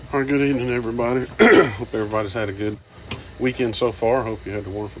All right, good evening, everybody. Hope everybody's had a good weekend so far. Hope you had a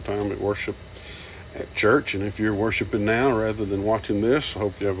wonderful time at worship at church. And if you're worshiping now rather than watching this, I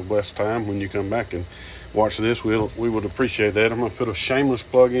hope you have a blessed time when you come back and watch this. We would appreciate that. I'm going to put a shameless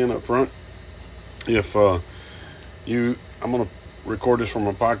plug in up front. If I'm going to record this from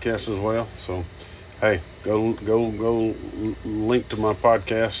my podcast as well. So, hey, go link to my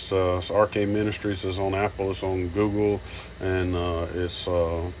podcast. It's RK Ministries. It's on Apple, it's on Google, and it's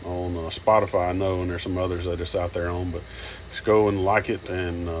on Spotify, I know, and there's some others that it's out there on. But just go and like it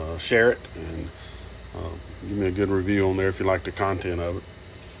and share it, and give me a good review on there if you like the content of it.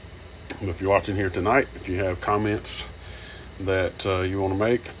 But if you're watching here tonight, if you have comments that you want to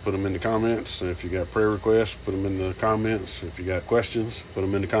make, put them in the comments. And if you got prayer requests, put them in the comments. If you got questions, put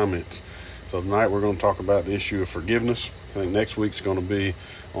them in the comments. So tonight we're going to talk about the issue of forgiveness. I think next week's going to be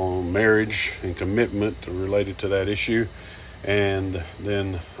on marriage and commitment related to that issue. And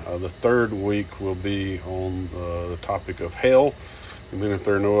then the third week will be on the topic of hell. And then if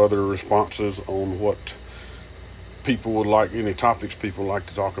there are no other responses on what people would like, any topics people like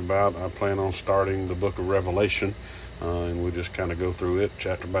to talk about, I plan on starting the book of Revelation. And we'll just kind of go through it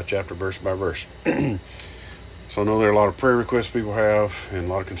chapter by chapter, verse by verse. So I know there are a lot of prayer requests people have and a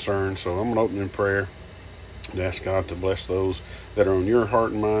lot of concerns. So I'm going to open in prayer and ask God to bless those that are on your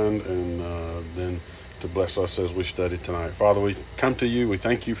heart and mind, and then to bless us as we study tonight. Father, we come to you. We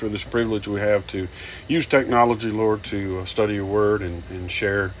thank you for this privilege we have to use technology, Lord, to study your word and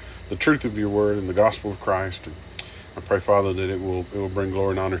share the truth of your word and the gospel of Christ. And I pray, Father, that it will bring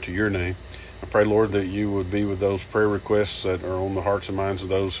glory and honor to your name. I pray, Lord, that you would be with those prayer requests that are on the hearts and minds of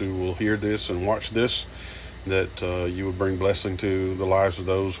those who will hear this and watch this, that you would bring blessing to the lives of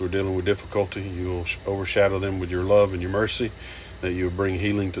those who are dealing with difficulty. You will overshadow them with your love and your mercy, that you would bring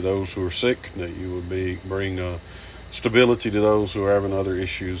healing to those who are sick, that you would bring stability to those who are having other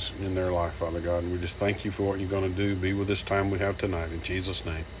issues in their life, Father God. And we just thank you for what you're going to do. Be with this time we have tonight. In Jesus'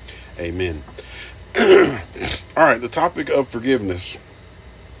 name, amen. All right, the topic of forgiveness.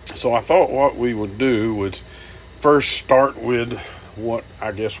 So I thought what we would do was first start with what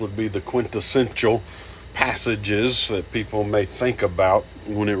I guess would be the quintessential passages that people may think about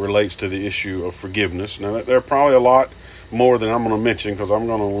when it relates to the issue of forgiveness. Now, there are probably a lot more than I'm going to mention, because I'm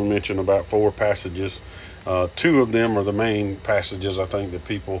going to mention about 4 passages. 2 of them are the main passages I think that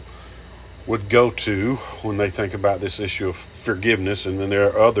people would go to when they think about this issue of forgiveness, and then there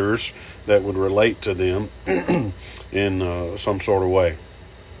are others that would relate to them in some sort of way.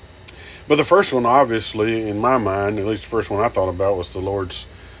 But the first one, obviously, in my mind, at least the first one I thought about, was the Lord's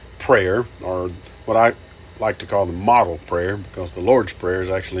Prayer, or what I like to call the model prayer, because the Lord's Prayer is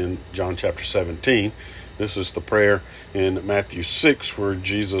actually in John chapter 17. This is the prayer in Matthew 6 where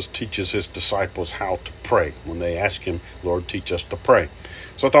Jesus teaches his disciples how to pray when they ask him, Lord, teach us to pray.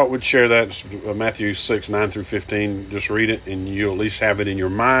 So I thought we'd share that. It's Matthew 6, 9 through 15. Just read it, and you'll at least have it in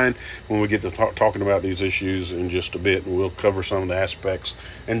your mind when we get to talking about these issues in just a bit. And we'll cover some of the aspects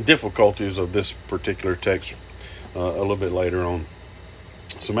and difficulties of this particular text a little bit later on.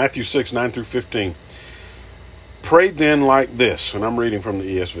 So Matthew 6, 9 through 15. Pray then like this, and I'm reading from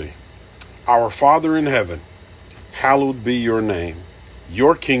the ESV. Our Father in heaven, hallowed be your name.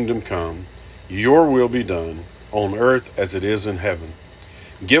 Your kingdom come, your will be done, on earth as it is in heaven.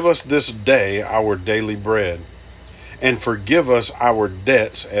 Give us this day our daily bread, and forgive us our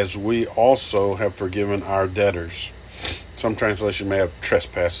debts as we also have forgiven our debtors. Some translation may have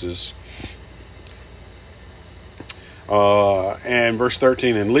trespasses. And verse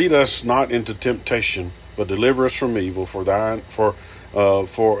 13, and lead us not into temptation, but deliver us from evil. And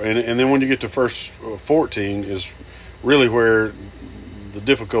then when you get to verse 14 is really where the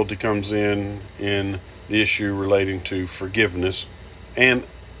difficulty comes in the issue relating to forgiveness and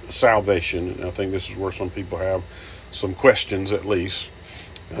salvation. And I think this is where some people have some questions, at least,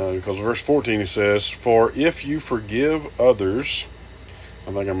 because verse 14 it says, for if you forgive others,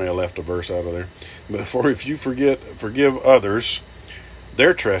 I think I may have left a verse out of there, but for if you forgive others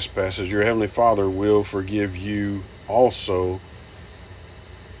their trespasses, your heavenly Father will forgive you also.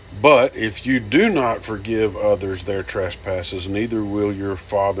 But if you do not forgive others their trespasses, neither will your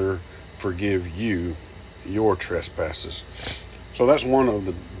Father forgive you your trespasses. So that's one of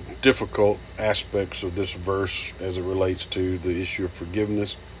the difficult aspects of this verse as it relates to the issue of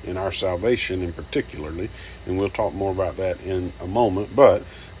forgiveness and our salvation in particularly. And we'll talk more about that in a moment. But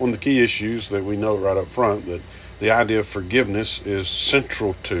one of the key issues that we note right up front, that the idea of forgiveness is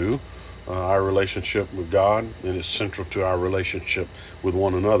central to our relationship with God, and it's central to our relationship with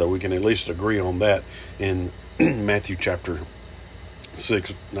one another. We can at least agree on that in Matthew chapter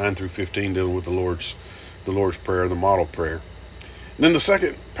 6, 9 through 15, dealing with the Lord's Prayer, the model prayer. Then the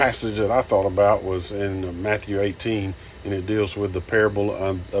second passage that I thought about was in Matthew 18, and it deals with the parable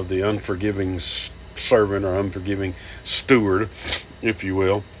of the unforgiving servant or unforgiving steward, if you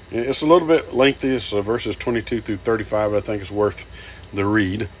will. It's a little bit lengthy. It's verses 22 through 35. I think it's worth the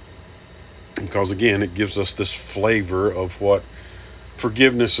read because, again, it gives us this flavor of what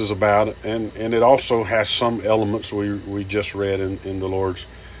forgiveness is about, and it also has some elements we just read in the Lord's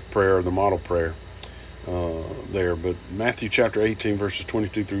Prayer, the model prayer there. But Matthew chapter 18, verses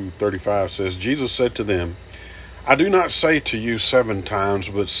 22 through 35 says, Jesus said to them, I do not say to you 7 times,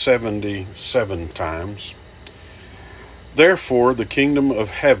 but 77 times. Therefore, the kingdom of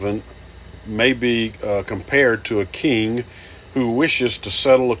heaven may be compared to a king who wishes to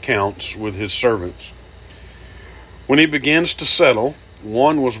settle accounts with his servants. When he begins to settle,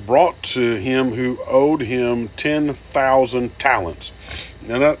 one was brought to him who owed him 10,000 talents.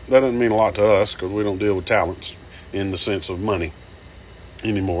 Now, that doesn't mean a lot to us because we don't deal with talents in the sense of money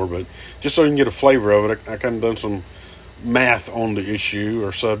anymore. But just so you can get a flavor of it, I kind of done some math on the issue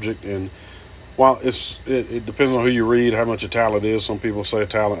or subject. And while it depends on who you read, how much a talent is. Some people say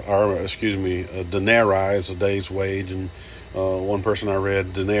a denarii is a day's wage. And one person I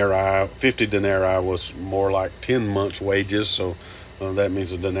read, 50 denarii was more like 10 months' wages. So that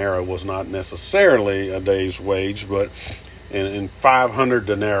means a denarii was not necessarily a day's wage, but and 500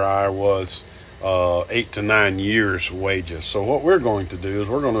 denarii was 8 to 9 years' wages. So what we're going to do is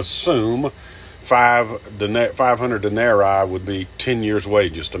we're going to assume 500 denarii would be 10 years'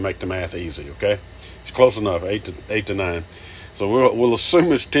 wages to make the math easy. Okay, it's close enough, 8 to 9. So we'll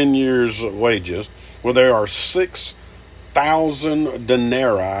assume it's 10 years' wages. Well, there are 6,000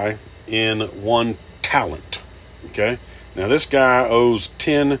 denarii in 1 talent. Okay. Now, this guy owes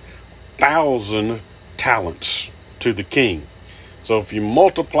 10,000 talents to the king. So if you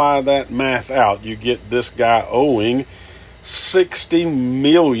multiply that math out, you get this guy owing 60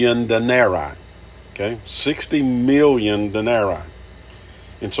 million denarii. Okay, 60 million denarii.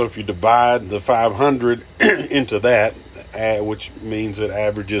 And so if you divide the 500 into that, which means it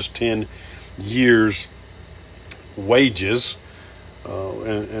averages 10 years' wages,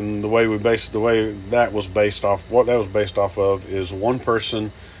 and the way that was based off of is one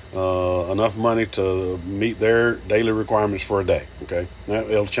person enough money to meet their daily requirements for a day. Okay, now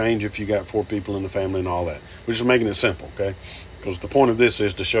it'll change if you got 4 people in the family and all that. We're just making it simple. Okay, because the point of this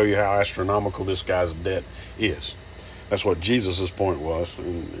is to show you how astronomical this guy's debt is. That's what Jesus's point was,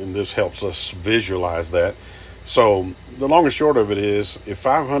 and this helps us visualize that. So the long and short of it is, if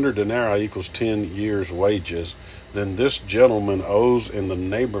 500 denarii equals 10 years' wages, then this gentleman owes in the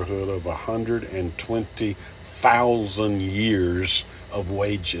neighborhood of 120,000 ye's of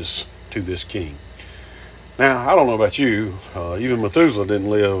wages to this king. Now, I don't know about you. Even Methuselah didn't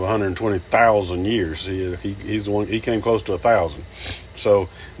live 120,000 years. He's the one. He came close to 1,000. So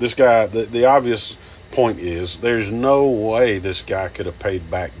this guy, the obvious point is, there's no way this guy could have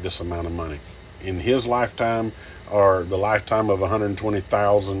paid back this amount of money in his lifetime or the lifetime of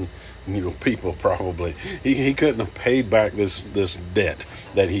 120,000 people. Probably he couldn't have paid back this debt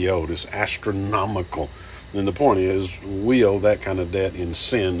that he owed. It's astronomical. And the point is, we owe that kind of debt in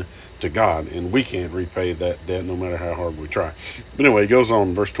sin to God, and we can't repay that debt no matter how hard we try. But anyway, he goes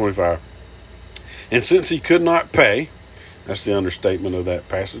on, verse 25. And since he could not pay, that's the understatement of that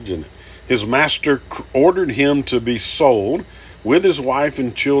passage, isn't it? His master ordered him to be sold with his wife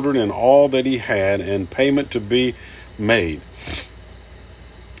and children and all that he had, and payment to be made.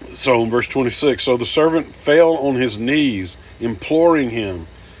 So in verse 26, so the servant fell on his knees, imploring him,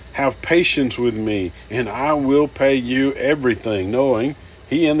 have patience with me, and I will pay you everything, knowing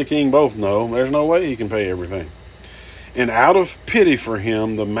he and the king both know there's no way he can pay everything. And out of pity for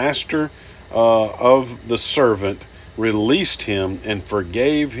him, the master of the servant released him and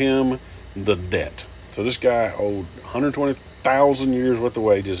forgave him the debt. So this guy owed 120,000 years worth of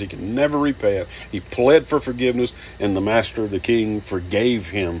wages. He can never repay it. He pled for forgiveness, and the master, the king,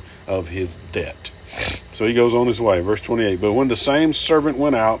 forgave him of his debt. So he goes on his way. Verse 28, but when the same servant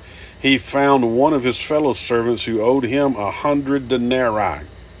went out, he found one of his fellow servants who owed him 100 denarii.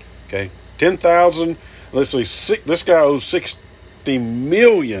 Okay, 10,000. Let's see, this guy owes 60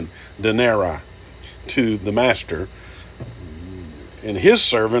 million denarii to the master, and his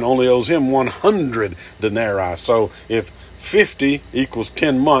servant only owes him 100 denarii. So if 50 equals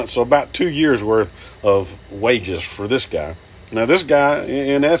 10 months, so about 2 years worth of wages for this guy. Now this guy,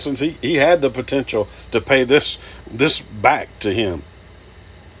 in essence, he had the potential to pay this back to him,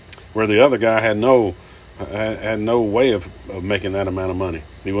 where the other guy had no way of making that amount of money.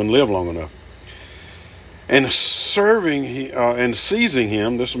 He wouldn't live long enough. And seizing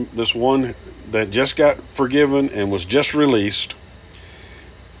him, this one that just got forgiven and was just released,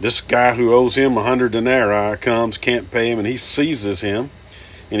 This guy who owes him 100 denarii comes, can't pay him, and he seizes him,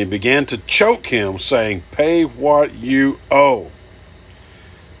 and he began to choke him, saying, "Pay what you owe."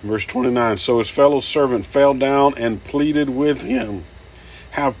 Verse 29, so his fellow servant fell down and pleaded with him,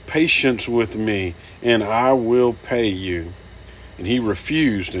 "Have patience with me, and I will pay you." And he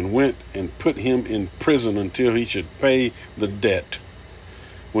refused and went and put him in prison until he should pay the debt.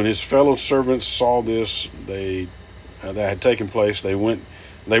 When his fellow servants saw this, that had taken place, they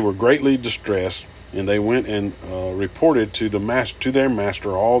were greatly distressed, and they went and reported to their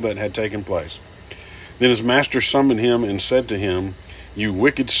master all that had taken place. Then his master summoned him and said to him, "You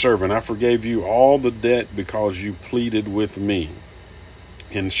wicked servant, I forgave you all the debt because you pleaded with me.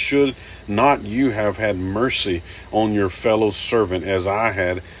 And should not you have had mercy on your fellow servant as I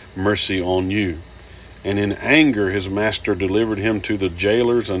had mercy on you?" And in anger his master delivered him to the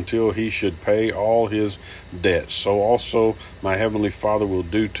jailers until he should pay all his debts. So also my heavenly Father will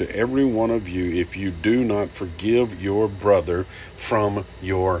do to every one of you if you do not forgive your brother from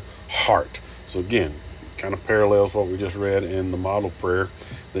your heart. So again, kind of parallels what we just read in the model prayer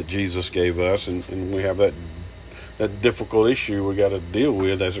that Jesus gave us. And we have that difficult issue we got to deal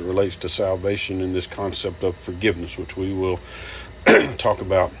with as it relates to salvation and this concept of forgiveness, which we will talk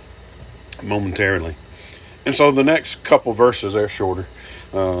about momentarily. And so the next couple verses, they're shorter,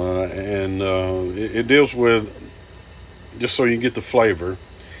 it deals with, just so you get the flavor,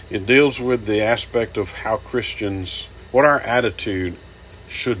 it deals with the aspect of how Christians, what our attitude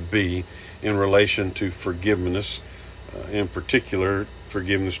should be in relation to forgiveness, in particular,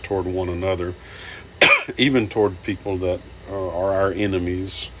 forgiveness toward one another, even toward people that are our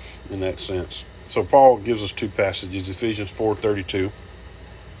enemies in that sense. So Paul gives us two passages, Ephesians 4:32.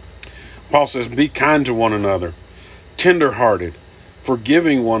 Paul says, "Be kind to one another, tender-hearted,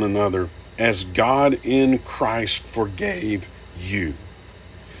 forgiving one another, as God in Christ forgave you."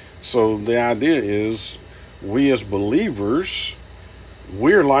 So the idea is, we as believers,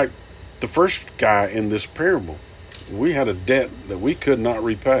 we're like the first guy in this parable. We had a debt that we could not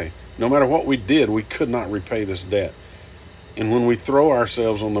repay. No matter what we did, we could not repay this debt. And when we throw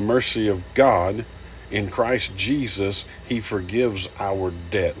ourselves on the mercy of God, in Christ Jesus, he forgives our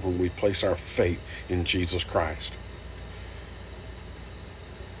debt when we place our faith in Jesus Christ.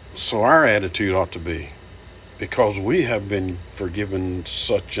 So our attitude ought to be, because we have been forgiven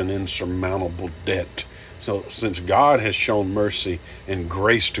such an insurmountable debt, so since God has shown mercy and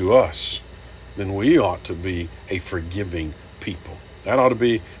grace to us, then we ought to be a forgiving people.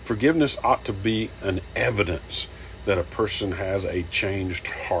 Forgiveness ought to be an evidence that a person has a changed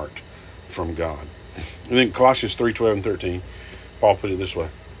heart from God. And then Colossians 3:12 and 13, Paul put it this way: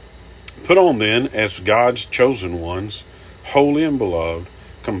 "Put on then, as God's chosen ones, holy and beloved,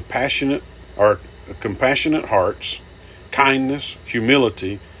 compassionate hearts, kindness,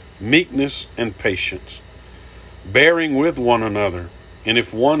 humility, meekness, and patience, bearing with one another, and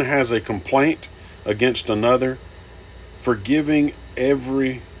if one has a complaint against another, forgiving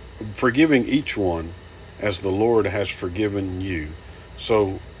each one, as the Lord has forgiven you,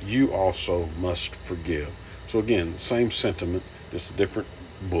 so you also must forgive." So again, same sentiment, just a different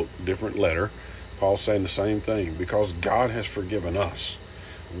book, different letter. Paul's saying the same thing. Because God has forgiven us,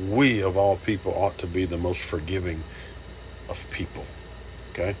 we of all people ought to be the most forgiving of people.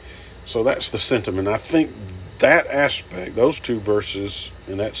 Okay? So that's the sentiment. I think that aspect, those two verses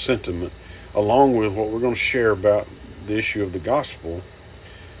and that sentiment, along with what we're going to share about the issue of the gospel,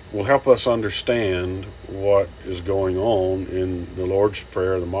 will help us understand what is going on in the Lord's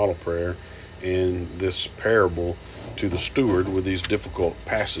Prayer, the model prayer, and this parable to the steward with these difficult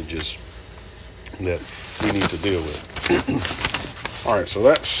passages that we need to deal with. All right, so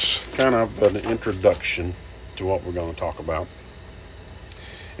that's kind of an introduction to what we're going to talk about.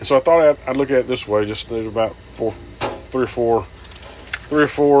 And so I thought I'd look at it this way. Just there's about three or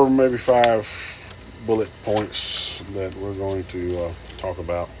four, maybe 5 bullet points that we're going to talk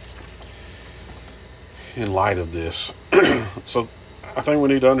about in light of this. So I think we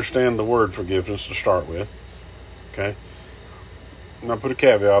need to understand the word forgiveness to start with. Okay? And I put a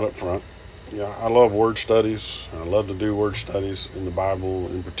caveat up front. Yeah, I love word studies. I love to do word studies in the Bible,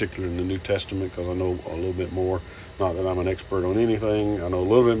 in particular in the New Testament, because I know a little bit more. Not that I'm an expert on anything. I know a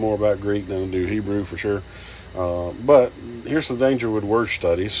little bit more about Greek than I do Hebrew for sure. But here's the danger with word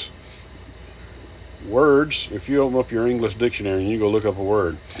studies. Words, if you open up your English dictionary and you go look up a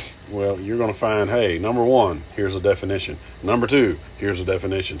word, well, you're going to find, hey, number 1, here's a definition. Number 2, here's a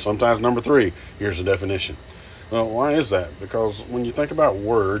definition. Sometimes number 3, here's a definition. Well, why is that? Because when you think about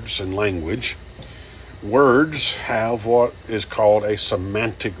words and language, words have what is called a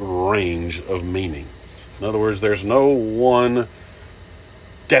semantic range of meaning. In other words, there's no one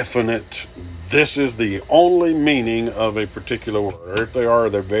definite, this is the only meaning of a particular word. Or if they are,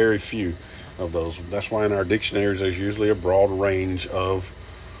 they're very few of those. That's why in our dictionaries there's usually a broad range of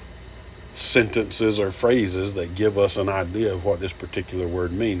sentences or phrases that give us an idea of what this particular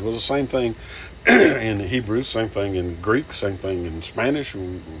word means. Well, the same thing in Hebrew, same thing in Greek, same thing in Spanish,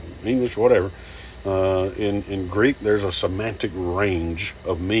 English, whatever. In Greek, there's a semantic range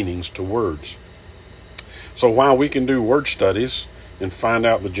of meanings to words. So while we can do word studies and find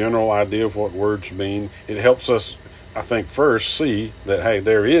out the general idea of what words mean, it helps us, I think, first see that, hey,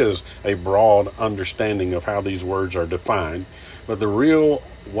 there is a broad understanding of how these words are defined. But the real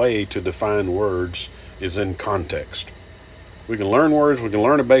way to define words is in context. We can learn words, we can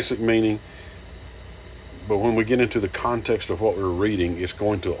learn a basic meaning, but when we get into the context of what we're reading, it's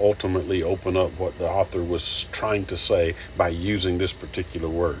going to ultimately open up what the author was trying to say by using this particular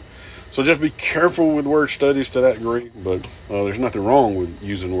word. So just be careful with word studies to that degree, but there's nothing wrong with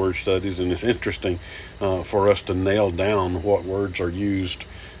using word studies, and it's interesting for us to nail down what words are used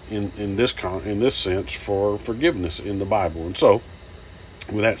in this sense for forgiveness in the Bible. And so,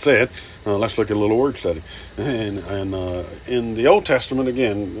 with that said, let's look at a little word study. And in the Old Testament,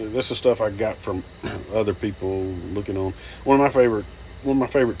 again, this is stuff I got from other people looking on. One of my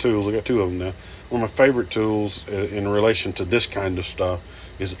favorite tools, I got two of them now. One of my favorite tools in relation to this kind of stuff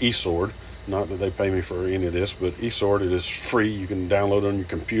is eSword. Not that they pay me for any of this, but eSword, it is free. You can download it on your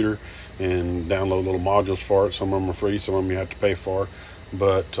computer and download little modules for it. Some of them are free, some of them you have to pay for.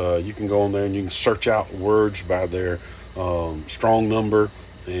 But you can go on there and you can search out words by their strong number,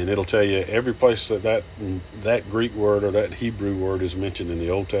 and it'll tell you every place that Greek word or that Hebrew word is mentioned in the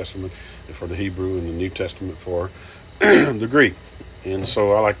Old Testament for the Hebrew and the New Testament for the Greek. And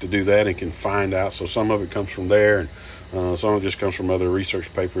so I like to do that and can find out. So some of it comes from there, and some of it just comes from other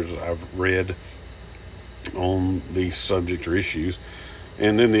research papers I've read on these subject or issues.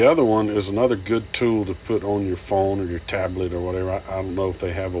 And then the other one is another good tool to put on your phone or your tablet or whatever. I don't know if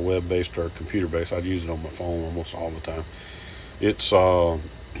they have a web-based or a computer-based. I'd use it on my phone almost all the time. It's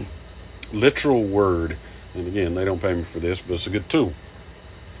Literal Word. And again, they don't pay me for this, but it's a good tool.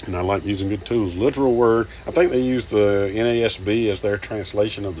 And I like using good tools. Literal Word. I think they use the NASB as their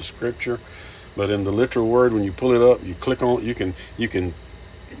translation of the scripture. But in the Literal Word, when you pull it up, you click on it, you can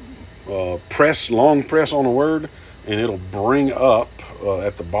long press on a word, and it'll bring up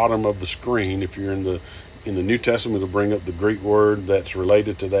at the bottom of the screen. If you're in the New Testament, it'll bring up the Greek word that's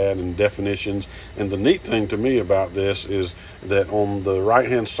related to that and definitions. And the neat thing to me about this is that on the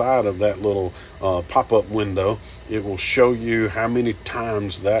right-hand side of that little pop-up window, it will show you how many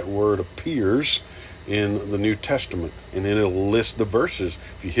times that word appears in the New Testament, and then it'll list the verses.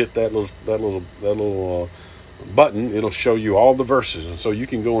 If you hit that little button, it'll show you all the verses, and so you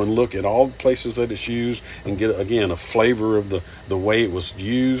can go and look at all the places that it's used and get, again, a flavor of the way it was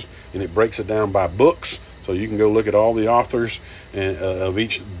used. And it breaks it down by books, so you can go look at all the authors and of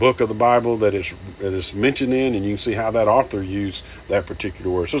each book of the Bible that it's mentioned in, and you can see how that author used that particular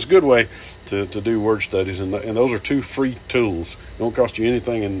word. So it's a good way to do word studies, and those are two free tools. Don't cost you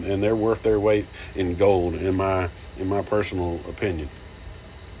anything, and they're worth their weight in gold, in my personal opinion.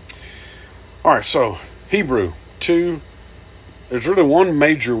 All right, so Hebrew, there's really one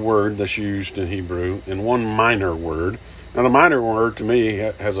major word that's used in Hebrew and one minor word. Now, the minor word, to me,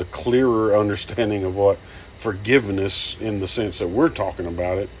 has a clearer understanding of what forgiveness, in the sense that we're talking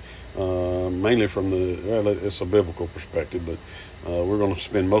about it, mainly from it's a biblical perspective, but we're going to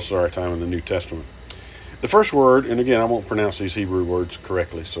spend most of our time in the New Testament. The first word, and again, I won't pronounce these Hebrew words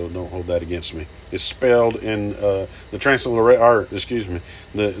correctly, so don't hold that against me. It's spelled in the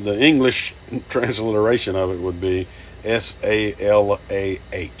English transliteration of it would be Salah.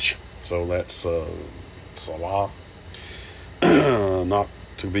 So that's Salah, not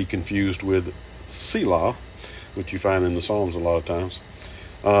to be confused with Selah, which you find in the Psalms a lot of times.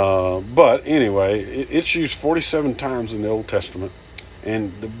 But anyway, it's used 47 times in the Old Testament.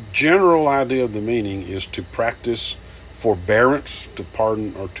 And the general idea of the meaning is to practice forbearance, to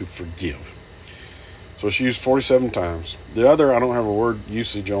pardon, or to forgive. So it's used 47 times. The other, I don't have a word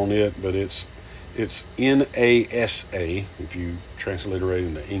usage on it, but it's NASA, if you transliterate it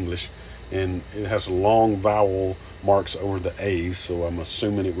into English. And it has long vowel marks over the A's, so I'm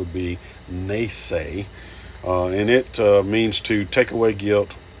assuming it would be nase. And it means to take away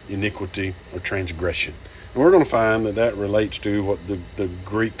guilt, iniquity, or transgression. And we're going to find that relates to what the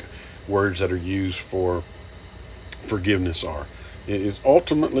Greek words that are used for forgiveness are. It is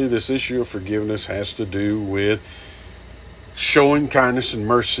ultimately, this issue of forgiveness has to do with showing kindness and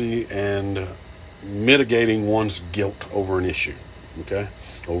mercy and mitigating one's guilt over an issue, okay?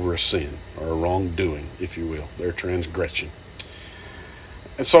 Over a sin or a wrongdoing, if you will, their transgression.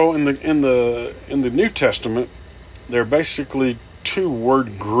 And so in the New Testament, there are basically two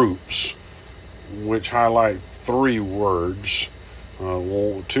word groups which highlight three words.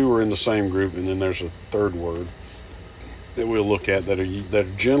 Two are in the same group, and then there's a third word that we'll look at that are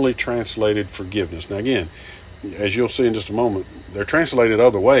generally translated forgiveness. Now again, as you'll see in just a moment, they're translated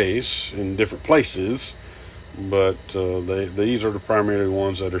other ways in different places, but these are the primarily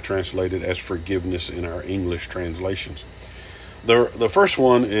ones that are translated as forgiveness in our English translations. The first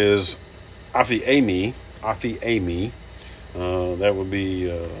one is aphiemi. Aphiemi. That would be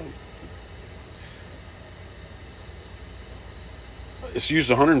it's used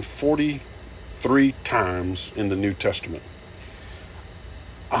 143 times in the New Testament.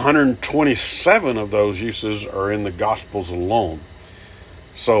 127 of those uses are in the Gospels alone.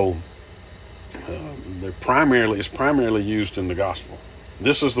 So it's primarily used in the Gospel.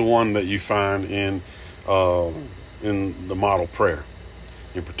 This is the one that you find in the model prayer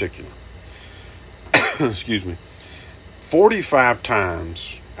in particular. Excuse me. 45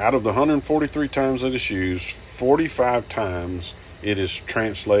 times out of the 143 times that it's used, 45 times it is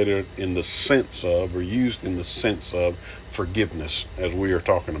translated in the sense of, or used in the sense of, forgiveness as we are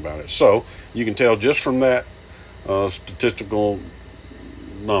talking about it. So you can tell just from that statistical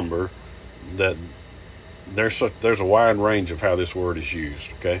number that there's a wide range of how this word is used.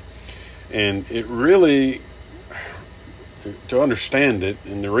 Okay, and it really, to understand it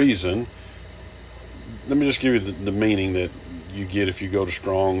and the reason, let me just give you the meaning that you get if you go to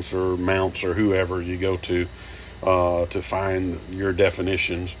Strong's or Mounts or whoever you go to find your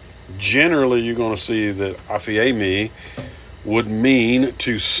definitions. Generally, you're going to see that aphiemi would mean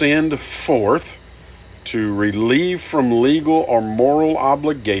to send forth, to relieve from legal or moral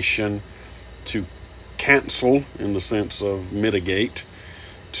obligation, to cancel in the sense of mitigate,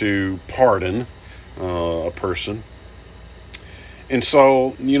 to pardon a person. And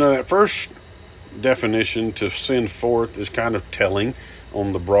so, that first definition, to send forth, is kind of telling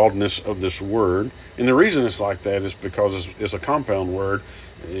on the broadness of this word. And the reason it's like that is because it's a compound word.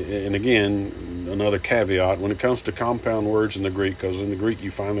 And again, another caveat, when it comes to compound words in the Greek, because in the Greek you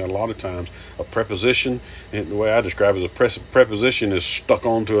find that a lot of times a preposition, and the way I describe it, a preposition is stuck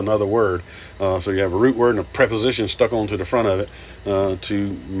onto another word. So you have a root word and a preposition stuck onto the front of it to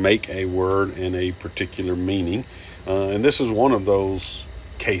make a word in a particular meaning. And this is one of those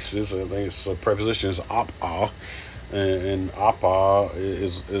cases. I think it's a preposition is apa. And apa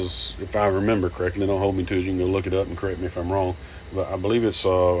is, if I remember correctly, don't hold me to it, you can go look it up and correct me if I'm wrong, but I believe it's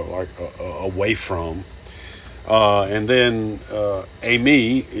like away from. And then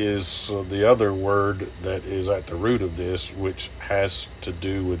ami is the other word that is at the root of this, which has to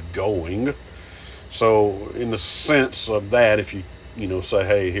do with going. So in the sense of that, if you say,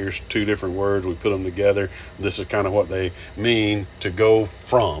 hey, here's two different words, we put them together, this is kind of what they mean, to go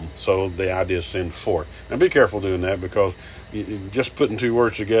from. So the idea is send forth. Now be careful doing that, because just putting two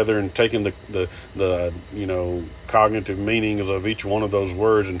words together and taking the cognitive meanings of each one of those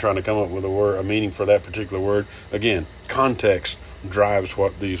words and trying to come up with a meaning for that particular word, again, context drives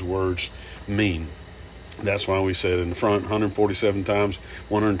what these words mean. That's why we said in the front, 147 times,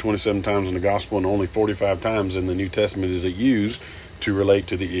 127 times in the Gospel, and only 45 times in the New Testament is it used to relate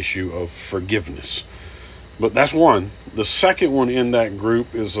to the issue of forgiveness. But that's one. The second one in that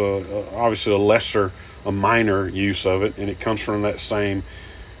group is obviously a minor use of it, and it comes from that same,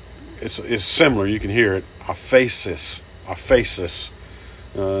 it's similar, you can hear it, aphasis.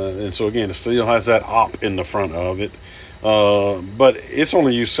 And so again, it still has that op in the front of it. But it's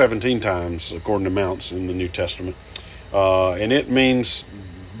only used 17 times, according to Mounts, in the New Testament. And it means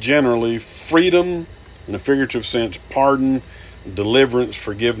generally freedom, in a figurative sense, pardon, deliverance,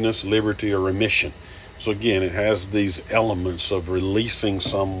 forgiveness, liberty, or remission. So again, it has these elements of releasing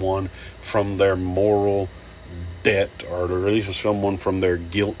someone from their moral debt, or to release someone from their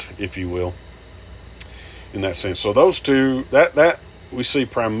guilt, if you will, in that sense. So those two, that we see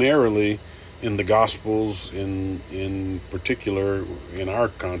primarily in the Gospels. In particular, in our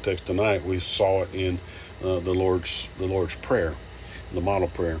context tonight, we saw it in the Lord's Prayer, the model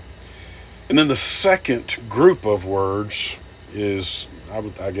prayer. And then the second group of words is,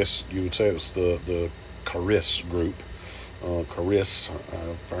 I guess you would say it's the charis group. Charis,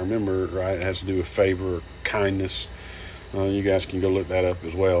 if I remember right, it has to do with favor or kindness. You guys can go look that up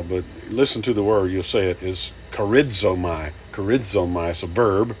as well. But listen to the word, you'll say it is charizomai. Charizomai, it's a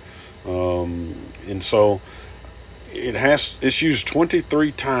verb. And so it's used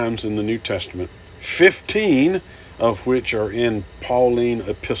 23 times in the New Testament, 15 of which are in Pauline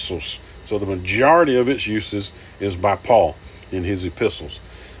epistles. So the majority of its uses is by Paul in his epistles.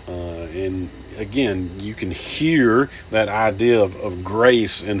 And again, you can hear that idea of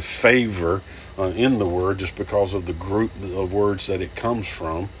grace and favor in the word just because of the group of words that it comes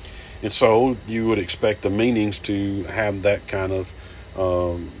from. And so you would expect the meanings to have that kind of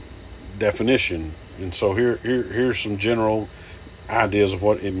definition. And so here's some general ideas of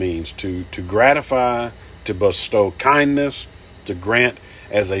what it means: to gratify, to bestow kindness, to grant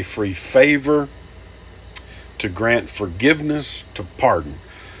as a free favor, to grant forgiveness, to pardon.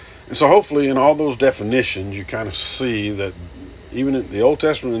 And so hopefully in all those definitions you kind of see that even in the Old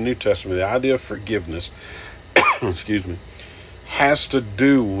Testament and the New Testament, the idea of forgiveness excuse me, has to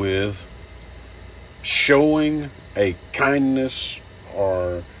do with showing a kindness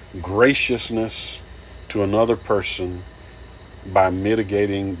or graciousness to another person by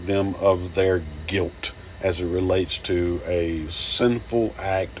mitigating them of their guilt as it relates to a sinful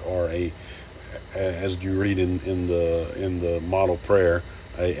act, or as you read in the model prayer,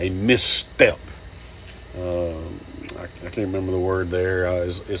 a misstep. I can't remember the word there.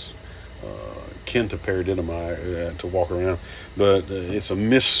 It's akin to paradidomai, to walk around, but it's a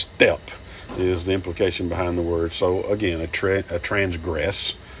misstep is the implication behind the word. So again, a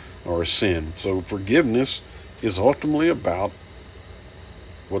transgress or a sin. So forgiveness is ultimately about,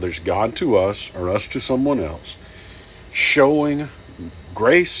 whether it's God to us or us to someone else, showing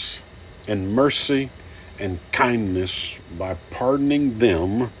grace and mercy and kindness by pardoning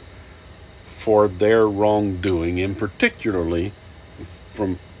them for their wrongdoing, and particularly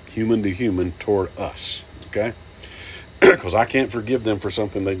from human to human toward us. Okay? Because I can't forgive them for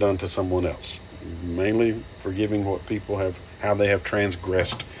something they've done to someone else. Mainly forgiving what people have, how they have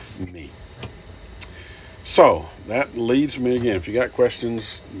transgressed me. So that leads me again. If you got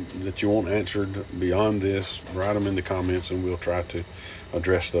questions that you want answered beyond this, write them in the comments, and we'll try to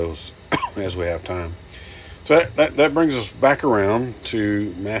address those as we have time. So that brings us back around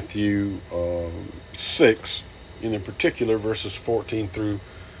to Matthew 6, and in particular verses 14 through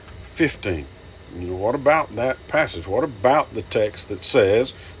 15. What about that passage? What about the text that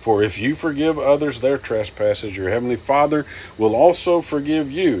says, "For if you forgive others their trespasses, your heavenly Father will also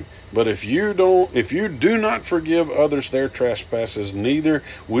forgive you. But if you do not forgive others their trespasses, neither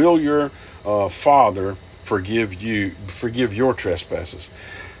will your Father forgive your trespasses."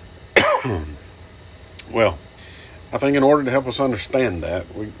 Well, I think in order to help us understand that,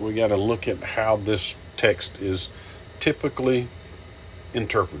 we got to look at how this text is typically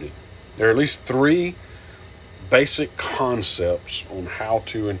interpreted. There are at least three basic concepts on how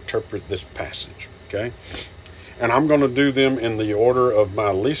to interpret this passage, okay? And I'm going to do them in the order of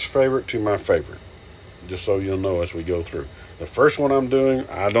my least favorite to my favorite, just so you'll know as we go through. The first one I'm doing,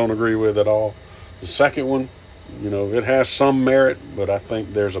 I don't agree with at all. The second one, it has some merit, but I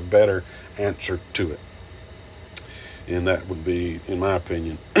think there's a better answer to it. And that would be, in my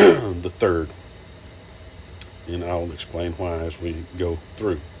opinion, the third. And I'll explain why as we go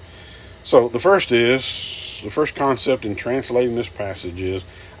through. So the first concept in translating this passage is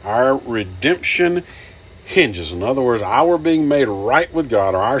our redemption hinges. In other words, our being made right with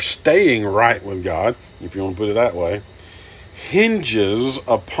God, or our staying right with God, if you want to put it that way, hinges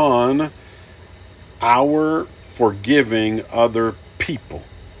upon our forgiving other people.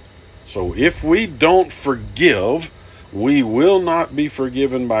 So if we don't forgive, we will not be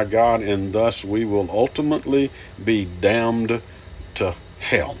forgiven by God, and thus we will ultimately be damned to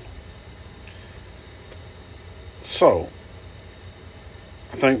hell. So,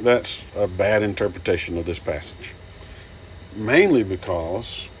 I think that's a bad interpretation of this passage. Mainly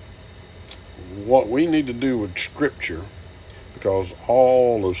because what we need to do with Scripture, because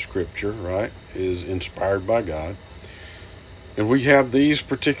all of Scripture, right, is inspired by God. And we have these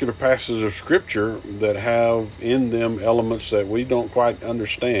particular passages of Scripture that have in them elements that we don't quite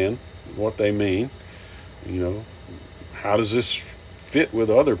understand what they mean. How does this fit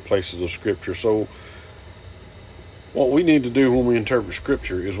with other places of Scripture? So what we need to do when we interpret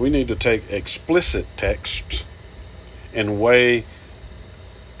Scripture is we need to take explicit texts and weigh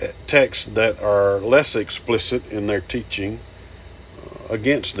texts that are less explicit in their teaching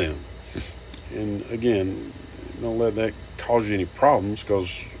against them. And again, don't let that cause you any problems,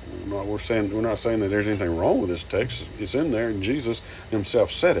 because we're not saying that there's anything wrong with this text. It's in there, and Jesus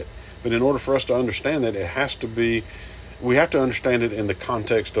himself said it. But in order for us to understand that, we have to understand it in the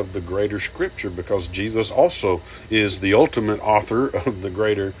context of the greater Scripture, because Jesus also is the ultimate author of the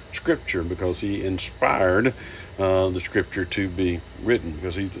greater Scripture, because he inspired the Scripture to be written,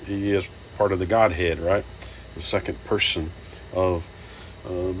 because he is part of the Godhead, right? The second person of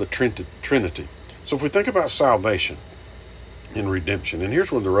the Trinity. So if we think about salvation, in redemption. And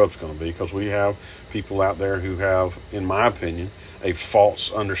here's where the rub's going to be, because we have people out there who have, in my opinion, a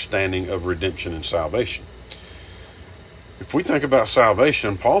false understanding of redemption and salvation. If we think about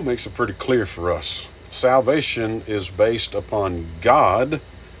salvation, Paul makes it pretty clear for us. Salvation is based upon God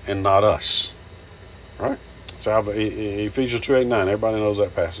and not us, right? Ephesians 2:8-9, everybody knows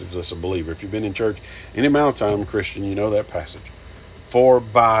that passage that's a believer. If you've been in church any amount of time, Christian, you know that passage. For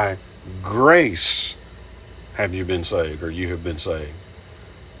by grace have you been saved, or you have been saved.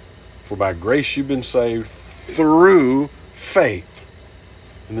 For by grace you've been saved through faith.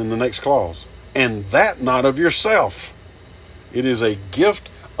 And then the next clause, and that not of yourself. It is a gift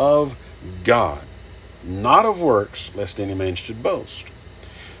of God, not of works, lest any man should boast.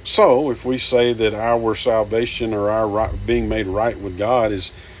 So, if we say that our salvation or our being made right with God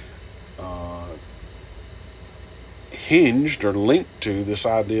is hinged or linked to this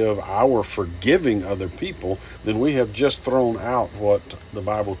idea of our forgiving other people, then we have just thrown out what the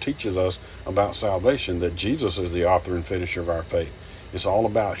Bible teaches us about salvation, that Jesus is the author and finisher of our faith. It's all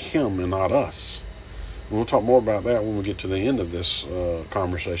about Him and not us. And we'll talk more about that when we get to the end of this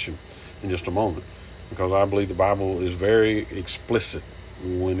conversation in just a moment, because I believe the Bible is very explicit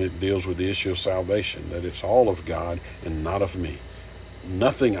when it deals with the issue of salvation, that it's all of God and not of me.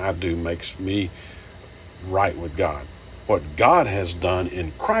 Nothing I do makes me right with God. What God has done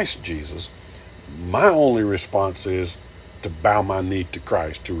in Christ Jesus, my only response is to bow my knee to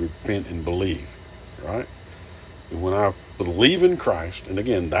Christ, to repent and believe, right? And when I believe in Christ, and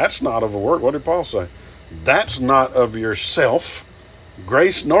again, that's not of a work. What did Paul say? That's not of yourself,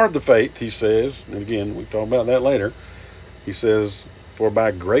 grace nor the faith, he says. And again, we talk about that later. He says, for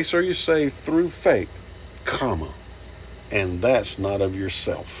by grace are you saved through faith, comma, and that's not of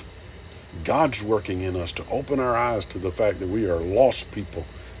yourself. God's working in us to open our eyes to the fact that we are lost people,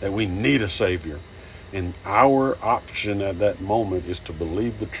 that we need a Savior. And our option at that moment is to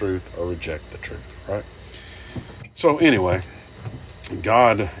believe the truth or reject the truth, right? So anyway,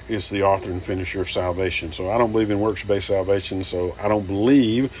 God is the author and finisher of salvation. So I don't believe in works-based salvation. So I don't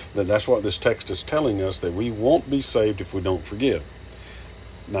believe that that's what this text is telling us, that we won't be saved if we don't forgive.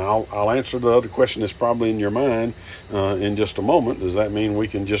 Now, I'll answer the other question that's probably in your mind in just a moment. Does that mean we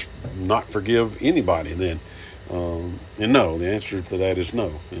can just not forgive anybody then? And no, the answer to that is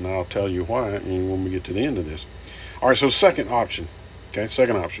no. And I'll tell you why when we get to the end of this. All right, so second option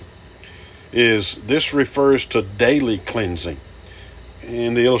is this refers to daily cleansing.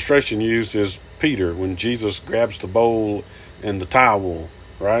 And the illustration used is Peter, when Jesus grabs the bowl and the towel,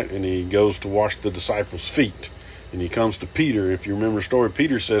 right? And he goes to wash the disciples' feet. And he comes to Peter. If you remember the story,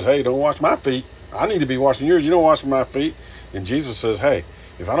 Peter says, hey, don't wash my feet. I need to be washing yours. You don't wash my feet. And Jesus says, hey,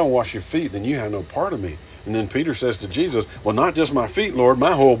 if I don't wash your feet, then you have no part of me. And then Peter says to Jesus, well, not just my feet, Lord,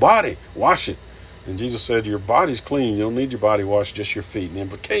 my whole body. Wash it. And Jesus said, your body's clean. You don't need your body washed, just your feet. And the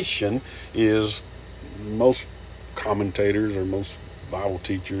implication is most commentators or most Bible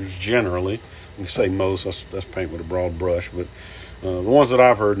teachers generally, you say most, that's paint with a broad brush, but the ones that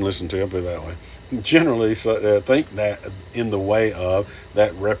I've heard and listened to, I'll put it that way, generally think that in the way of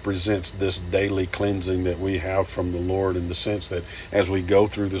that represents this daily cleansing that we have from the Lord, in the sense that as we go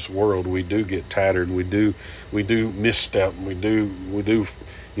through this world, we do get tattered, we do misstep, we do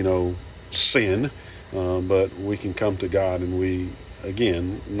sin, but we can come to God, and we,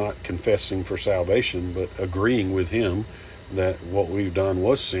 again, not confessing for salvation, but agreeing with Him that what we've done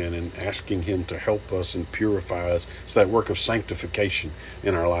was sin, and asking Him to help us and purify us. It's that work of sanctification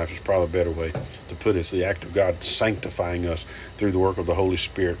in our lives is probably a better way to put it. It's the act of God sanctifying us through the work of the Holy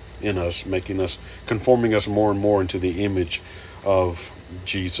Spirit in us, conforming us more and more into the image of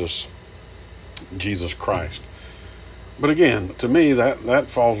Jesus Christ. But again, to me, that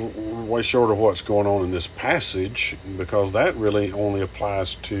falls way short of what's going on in this passage, because that really only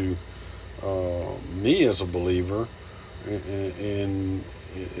applies to me as a believer. And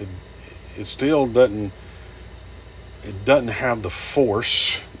it still doesn't have the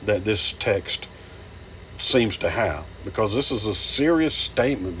force that this text seems to have, because this is a serious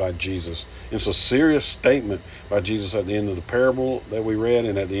statement by Jesus. It's a serious statement by Jesus at the end of the parable that we read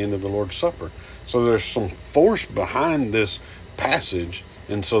and at the end of the Lord's Supper. So there's some force behind this passage,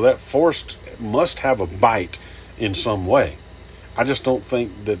 and so that force must have a bite in some way. I just don't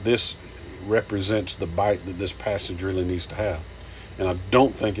think that this represents the bite that this passage really needs to have. And I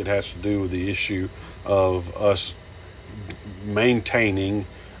don't think it has to do with the issue of us maintaining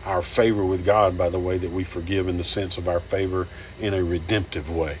our favor with God by the way that we forgive, in the sense of our favor in a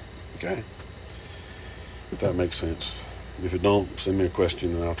redemptive way. Okay? If that makes sense. If it don't, send me a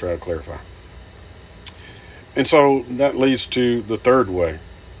question and I'll try to clarify. And so that leads to the third way.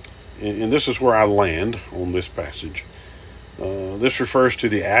 And this is where I land on this passage. This refers to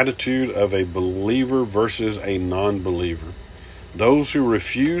the attitude of a believer versus a non-believer. Those who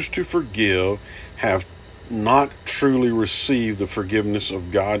refuse to forgive have not truly received the forgiveness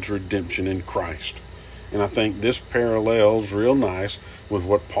of God's redemption in Christ. And I think this parallels real nice with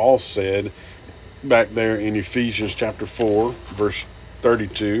what Paul said back there in Ephesians chapter 4, verse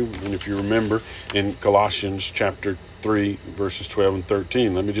 32. And if you remember, in Colossians chapter 3, verses 12 and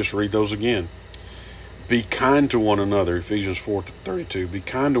 13. Let me just read those again. Be kind to one another, Ephesians 4:32. Be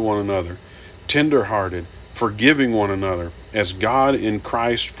kind to one another, tender-hearted, forgiving one another, as God in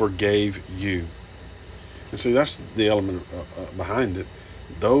Christ forgave you. And see, that's the element behind it.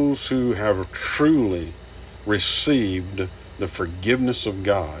 Those who have truly received the forgiveness of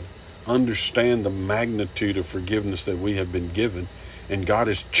God understand the magnitude of forgiveness that we have been given, and God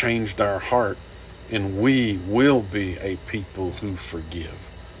has changed our heart, and we will be a people who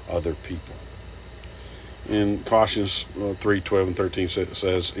forgive other people. In Colossians 3:12 and 13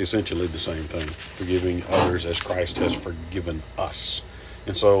 says essentially the same thing, forgiving others as Christ has forgiven us.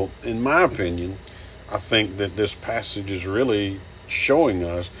 And so, in my opinion, I think that this passage is really showing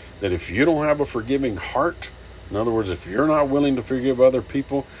us that if you don't have a forgiving heart, in other words, if you're not willing to forgive other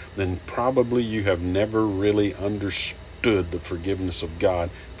people, then probably you have never really understood the forgiveness of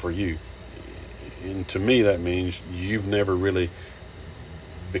God for you. And to me, that means you've never really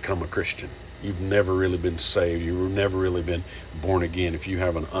become a Christian. You've never really been saved. You've never really been born again if you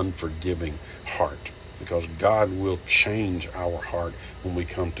have an unforgiving heart, because God will change our heart when we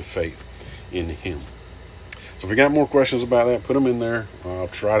come to faith in Him. So if you got more questions about that, put them in there. I'll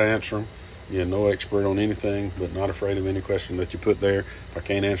try to answer them. Yeah, no expert on anything, but not afraid of any question that you put there. If I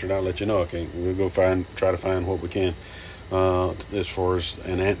can't answer it, I'll let you know. Okay, we'll go try to find what we can as far as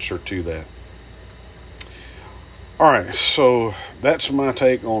an answer to that. All right, so that's my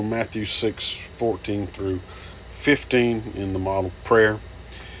take on Matthew 6:14 through 15 in the model prayer.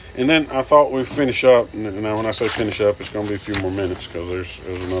 And then I thought we'd finish up. Now, when I say finish up, it's going to be a few more minutes, because there's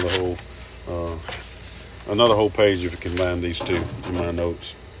another whole page if you combine these two in my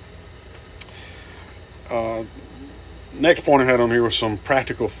notes. Next point I had on here was some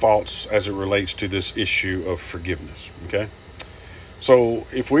practical thoughts as it relates to this issue of forgiveness. Okay, so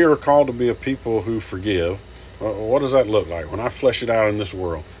if we are called to be a people who forgive, what does that look like? When I flesh it out in this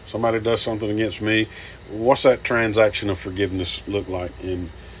world, somebody does something against me, what's that transaction of forgiveness look like in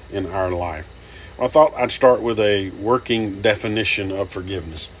our life? Well, I thought I'd start with a working definition of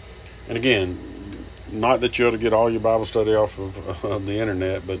forgiveness. And again, not that you ought to get all your Bible study off of the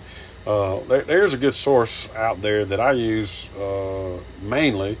internet, but there's a good source out there that I use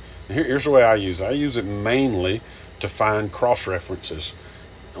mainly. Here's the way I use it. I use it mainly to find cross-references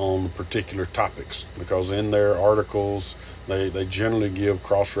on particular topics, because in their articles they generally give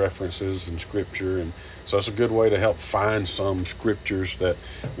cross-references in Scripture, and so it's a good way to help find some Scriptures that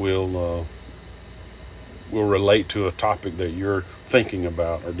will relate to a topic that you're thinking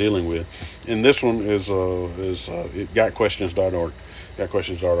about or dealing with. And this one is gotquestions.org.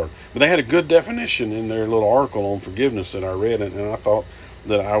 Gotquestions.org. But they had a good definition in their little article on forgiveness that I read, and I thought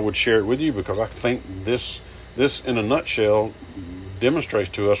that I would share it with you, because I think this in a nutshell demonstrates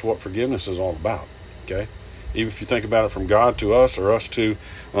to us what forgiveness is all about. Okay, even if you think about it from God to us, or us to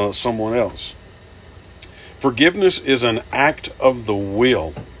someone else. Forgiveness is an act of the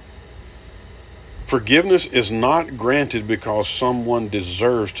will. Forgiveness is not granted because someone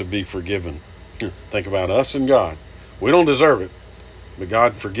deserves to be forgiven. Think about us and God. We don't deserve it, but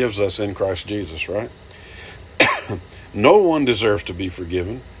God forgives us in Christ Jesus, right? No one deserves to be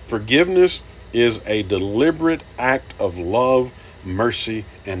forgiven. Forgiveness is a deliberate act of love, mercy,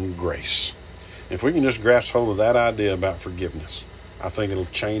 and grace. If we can just grasp hold of that idea about forgiveness, I think it'll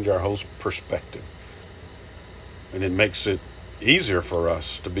change our whole perspective. And it makes it easier for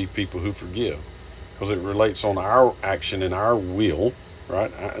us to be people who forgive, because it relates on our action and our will,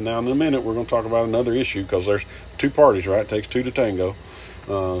 right? Now, in a minute, we're going to talk about another issue, because there's two parties, right? It takes two to tango.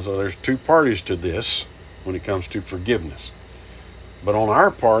 So there's two parties to this when it comes to forgiveness. But on our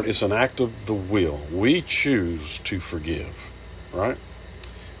part, it's an act of the will. We choose to forgive, right?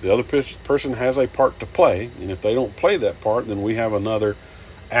 The other person has a part to play, and if they don't play that part, then we have another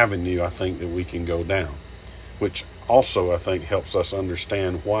avenue, I think, that we can go down, which also, I think, helps us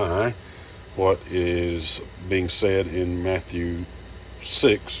understand why what is being said in Matthew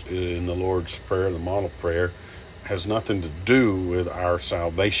 6 in the Lord's Prayer, the model prayer, has nothing to do with our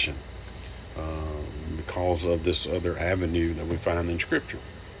salvation, because of this other avenue that we find in Scripture.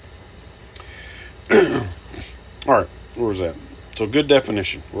 All right, where was that? So, good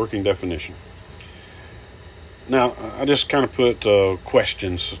definition, working definition. Now, I just kind of put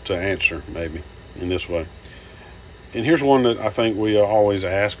questions to answer, maybe, in this way. And here's one that I think we always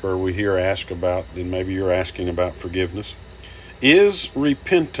ask, or we hear asked about, and maybe you're asking about forgiveness. Is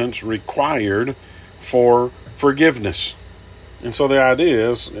repentance required for forgiveness? And so the idea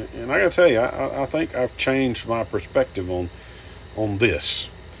is, and I got to tell you, I think I've changed my perspective on this,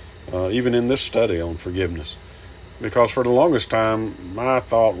 even in this study on forgiveness. Because for the longest time, my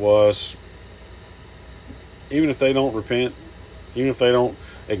thought was, even if they don't repent, even if they don't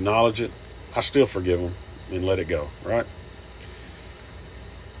acknowledge it, I still forgive them and let it go, right?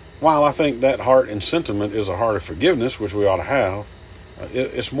 While I think that heart and sentiment is a heart of forgiveness, which we ought to have,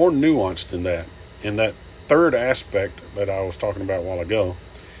 it's more nuanced than that. And that third aspect that I was talking about a while ago,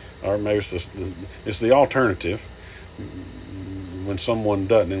 or maybe it's the alternative when someone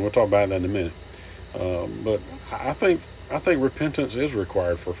doesn't, and we'll talk about that in a minute. But I think repentance is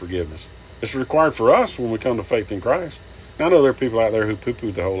required for forgiveness. It's required for us when we come to faith in Christ. Now, I know there are people out there who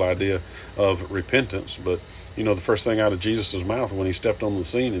poo-poo the whole idea of repentance, but the first thing out of Jesus' mouth when he stepped on the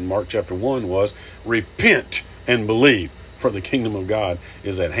scene in Mark chapter 1 was, repent and believe, for the kingdom of God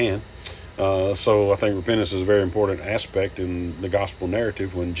is at hand. So I think repentance is a very important aspect in the gospel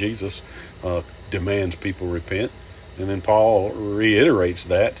narrative when Jesus demands people repent. And then Paul reiterates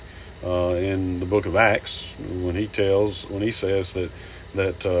that in the book of Acts when he says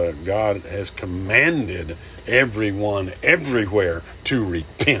that God has commanded everyone everywhere to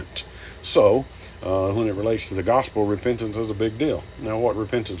repent. So when it relates to the gospel, repentance is a big deal. Now, what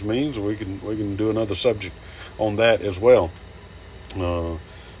repentance means, we can do another subject on that as well.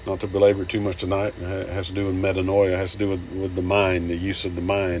 Not to belabor it too much tonight, it has to do with metanoia, it has to do with the mind, the use of the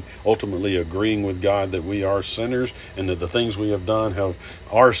mind, ultimately agreeing with God that we are sinners and that the things we have done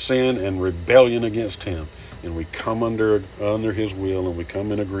are sin and rebellion against him. And we come under his will, and we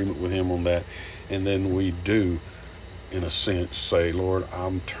come in agreement with him on that. And then we do, in a sense, say, Lord,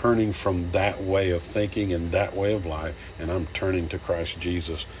 I'm turning from that way of thinking and that way of life, and I'm turning to Christ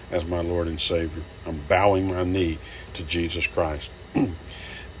Jesus as my Lord and Savior. I'm bowing my knee to Jesus Christ.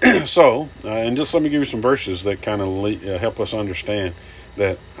 So, and just let me give you some verses that kind of help us understand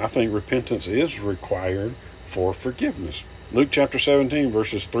that I think repentance is required for forgiveness. Luke chapter 17,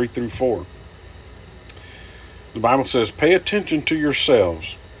 verses 3 through 4. The Bible says, pay attention to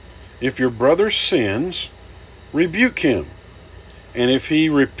yourselves. If your brother sins, rebuke him. And if he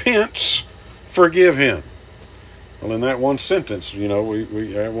repents, forgive him. Well, in that one sentence, we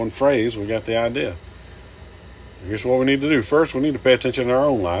that one phrase, we got the idea. Here's what we need to do. First, we need to pay attention to our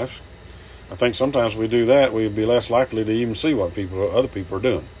own lives. I think sometimes we do that, we'd be less likely to even see what other people are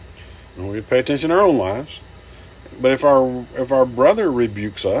doing. And we pay attention to our own lives. But if our brother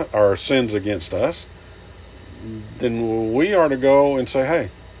rebukes us or sins against us, then we are to go and say,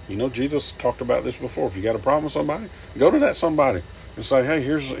 hey, Jesus talked about this before. If you got a problem with somebody, go to that somebody and say, hey,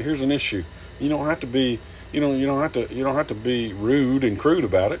 here's an issue. You don't have to be, you don't have to be rude and crude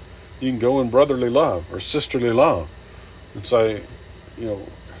about it. You can go in brotherly love or sisterly love and say,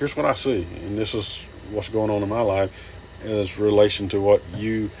 here's what I see, and this is what's going on in my life as relation to what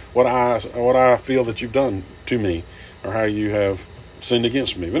I feel that you've done to me, or how you have sinned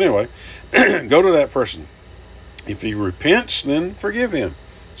against me. But anyway, go to that person. If he repents, then forgive him.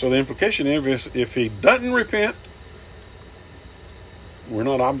 So the implication is, if he doesn't repent, we're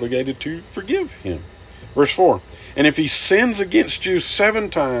not obligated to forgive him. Verse 4, and if he sins against you 7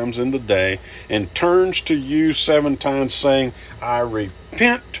 times in the day and turns to you 7 times saying, I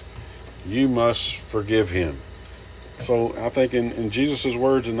repent, you must forgive him. So I think in Jesus'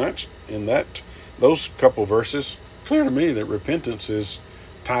 words in those couple verses, clear to me that repentance is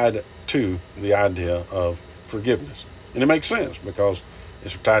tied to the idea of forgiveness. And it makes sense because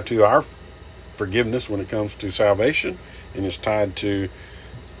it's tied to our forgiveness when it comes to salvation, and it's tied to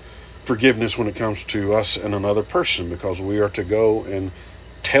forgiveness when it comes to us and another person, because we are to go and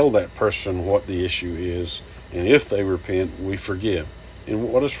tell that person what the issue is, and if they repent, we forgive. And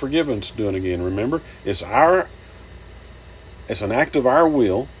what is forgiveness doing again? Remember, it's an act of our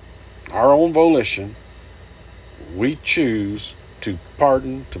will, our own volition. We choose to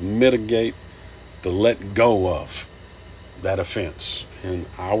pardon, to mitigate, to let go of that offense in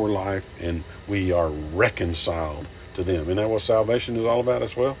our life, and we are reconciled to them. Isn't that what salvation is all about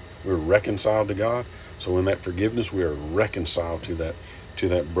as well? We're reconciled to God. So in that forgiveness, we are reconciled to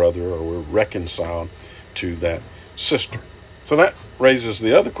that brother, or we're reconciled to that sister. So that raises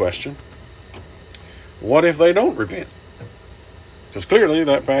the other question: what if they don't repent? Because clearly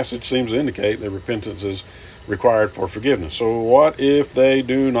that passage seems to indicate that repentance is required for forgiveness. So what if they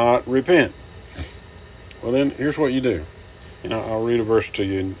do not repent? Well, then here's what you do. I'll read a verse to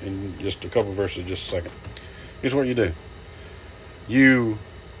you in just a couple of verses, just a second. Here's what you do. You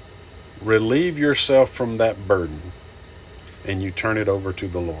relieve yourself from that burden. and you turn it over to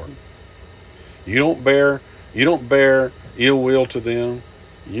the Lord. You don't bear ill will to them.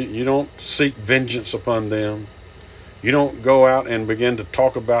 You don't seek vengeance upon them. You don't go out and begin to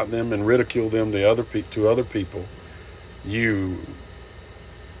talk about them and ridicule them to other people. You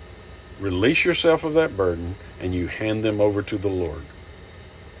release yourself of that burden and you hand them over to the Lord.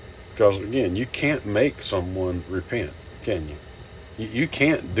 Because again, you can't make someone repent, can you? You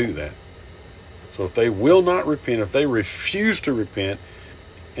can't do that. So if they will not repent, if they refuse to repent,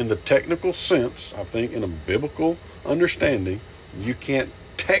 in the technical sense, I think in a biblical understanding, you can't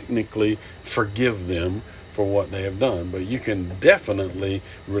technically forgive them for what they have done. But you can definitely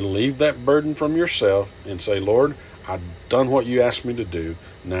relieve that burden from yourself and say, Lord, I've done what you asked me to do.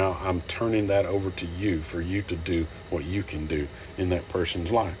 Now I'm turning that over to you for you to do what you can do in that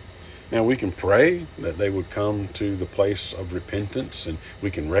person's life. Now we can pray that they would come to the place of repentance and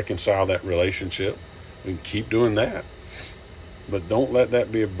we can reconcile that relationship. We can keep doing that. But don't let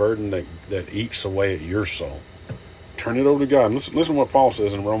that be a burden that eats away at your soul. Turn it over to God. Listen to what Paul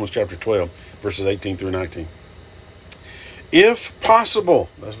says in Romans chapter 12, verses 18 through 19. If possible,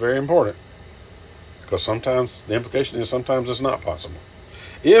 that's very important. Because sometimes the implication is sometimes it's not possible.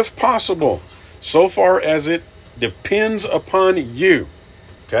 If possible, so far as it depends upon you.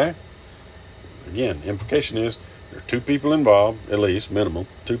 Okay? Again, implication is there are two people involved, at least, minimum,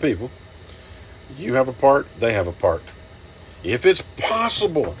 two people. You have a part, they have a part. If it's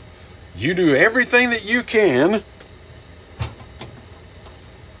possible, you do everything that you can.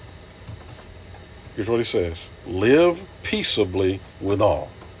 Here's what he says. Live peaceably with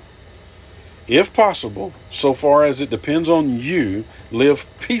all. If possible, so far as it depends on you, live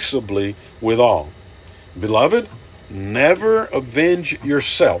peaceably with all. Beloved, never avenge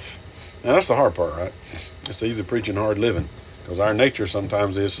yourself. Now that's the hard part, right? It's easy preaching, hard living. Because our nature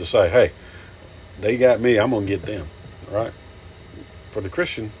sometimes is to say, hey, they got me, I'm going to get them. Right? For the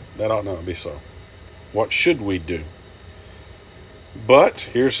Christian, that ought not be so. What should we do? But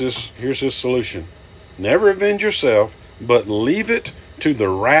here's his solution. Never avenge yourself, but leave it to the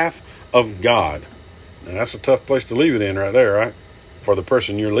wrath of God. Now that's a tough place to leave it in right there, right? For the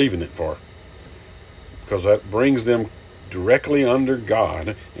person you're leaving it for. Because that brings them directly under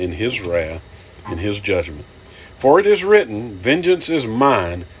God in his wrath, in his judgment. For it is written, vengeance is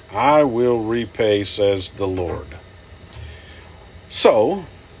mine, I will repay, says the Lord. So,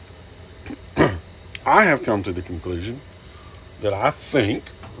 I have come to the conclusion that I think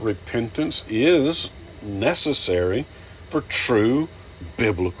repentance is necessary for true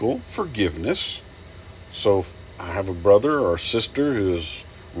biblical forgiveness. So if I have a brother or a sister who has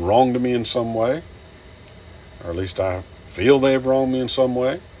wronged me in some way, or at least I feel they've wronged me in some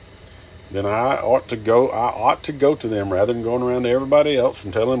way, then I ought to go to them rather than going around to everybody else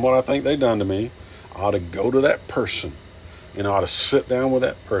and telling them what I think they've done to me. I ought to go to that person and I ought to sit down with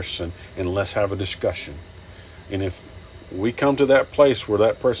that person and let's have a discussion. And if we come to that place where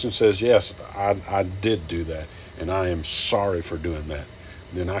that person says, yes, I did do that and I am sorry for doing that,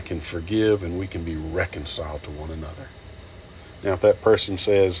 then I can forgive and we can be reconciled to one another. Now, if that person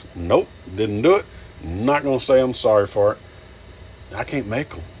says, nope, didn't do it, not going to say I'm sorry for it, I can't make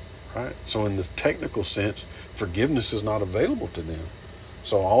them, right? So in the technical sense, forgiveness is not available to them.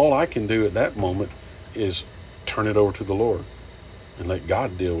 So all I can do at that moment is turn it over to the Lord and let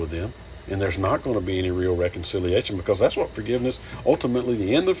God deal with them. And there's not going to be any real reconciliation, because that's what forgiveness, ultimately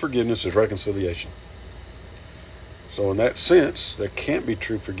the end of forgiveness is reconciliation. So in that sense, there can't be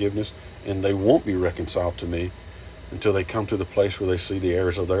true forgiveness, and they won't be reconciled to me until they come to the place where they see the error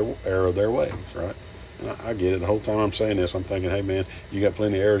of their ways, right? And I get it. The whole time I'm saying this, I'm thinking, hey man, you got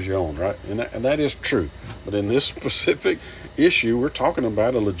plenty of errors of your own, right? And that is true. But in this specific issue, we're talking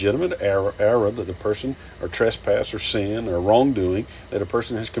about a legitimate error that a person, or trespass or sin or wrongdoing that a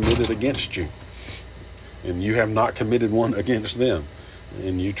person has committed against you. And you have not committed one against them.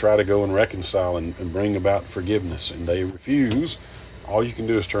 And you try to go and reconcile and bring about forgiveness, and they refuse. All you can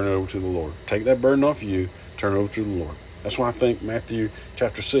do is turn it over to the Lord. Take that burden off you, turn it over to the Lord. That's why I think Matthew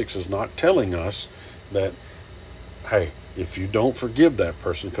chapter 6 is not telling us that, hey, if you don't forgive that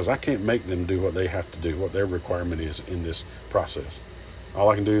person, because I can't make them do what they have to do, what their requirement is in this process. All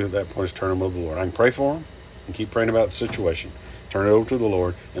I can do at that point is turn them over to the Lord. I can pray for them and keep praying about the situation. Turn it over to the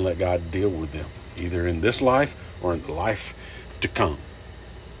Lord and let God deal with them, either in this life or in the life to come.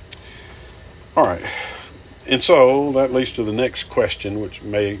 All right. And so that leads to the next question, which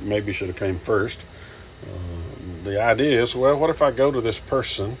maybe should have came first. The idea is, well, what if I go to this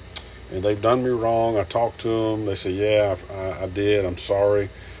person and they've done me wrong? I talk to them. They say, yeah, I did. I'm sorry,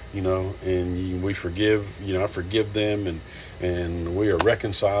 and we forgive, I forgive them, and we are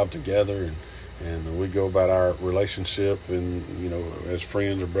reconciled together, and we go about our relationship and, as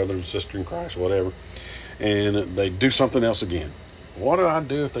friends or brother and sister in Christ, whatever, and they do something else again. What do I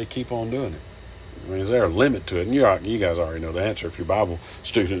do if they keep on doing it? I mean, is there a limit to it? And you guys already know the answer if you're Bible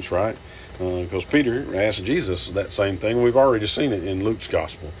students, right? Because Peter asked Jesus that same thing. We've already seen it in Luke's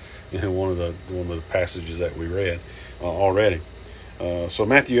gospel, in one of the passages that we read already. So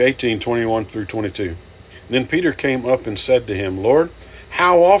Matthew 18:21 through 22. Then Peter came up and said to him, Lord,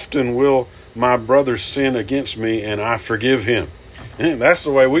 how often will my brother sin against me and I forgive him? And that's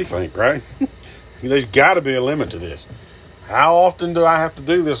the way we think, right? There's got to be a limit to this. How often do I have to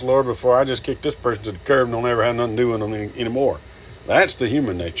do this, Lord, before I just kick this person to the curb and don't ever have nothing to do with them anymore? That's the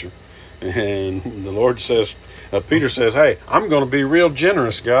human nature. And the Lord says, Peter says, hey, I'm going to be real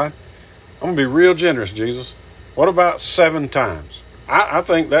generous, God. I'm going to be real generous, Jesus. What about 7 times? I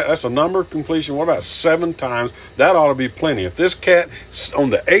think that's a number of completion. What about 7 times? That ought to be plenty. If this cat, on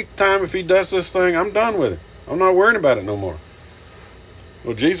the 8th time, if he does this thing, I'm done with it. I'm not worrying about it no more.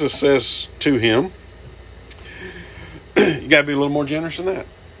 Well, Jesus says to him, you got to be a little more generous than that.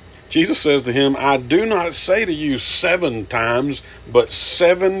 Jesus says to him, I do not say to you 7 times, but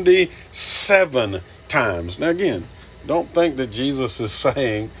 77 times. Now again, don't think that Jesus is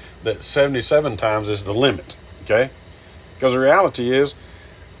saying that 77 times is the limit, okay? Because the reality is,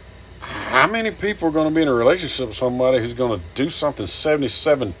 how many people are going to be in a relationship with somebody who's going to do something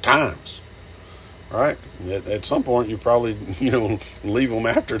 77 times? Right? At some point, you probably, leave them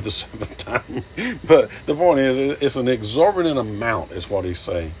after the 7th time. But the point is, it's an exorbitant amount, is what he's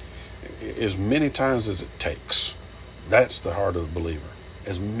saying. As many times as it takes. That's the heart of the believer.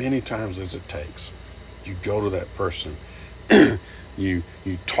 As many times as it takes. You go to that person. you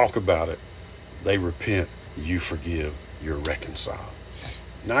talk about it. They repent. You forgive. You're reconciled.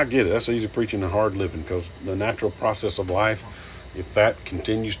 Now, I get it. That's easy preaching and hard living, because the natural process of life, if that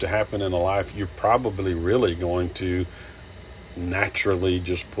continues to happen in a life, you're probably really going to naturally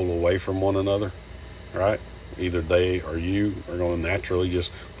just pull away from one another, right? Either they or you are going to naturally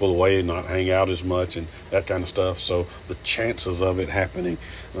just pull away and not hang out as much and that kind of stuff. So the chances of it happening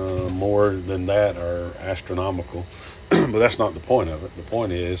more than that are astronomical. But that's not the point of it. The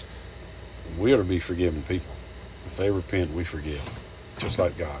point is, we ought to be forgiving people. If they repent, we forgive. Just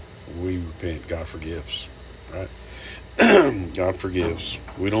like God. We repent, God forgives, right? God forgives.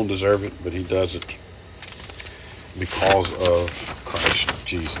 We don't deserve it, but he does it because of Christ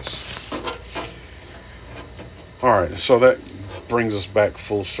Jesus. All right, so that brings us back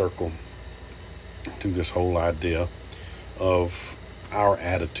full circle to this whole idea of our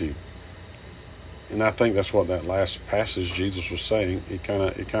attitude. And I think that's what that last passage Jesus was saying. It kind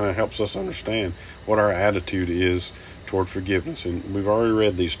of helps us understand what our attitude is toward forgiveness. And we've already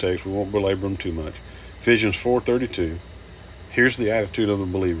read these texts. We won't belabor them too much. Ephesians 4:32. Here's the attitude of the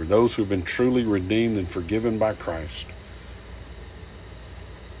believer. Those who've been truly redeemed and forgiven by Christ.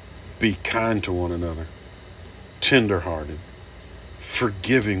 Be kind to one another. Tenderhearted.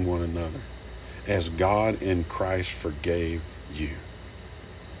 Forgiving one another. As God in Christ forgave you.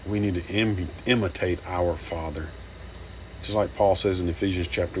 We need to imitate our Father. Just like Paul says in Ephesians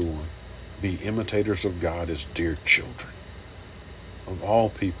chapter 1. Be imitators of God as dear children. Of all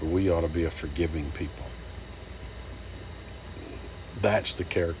people, we ought to be a forgiving people. That's the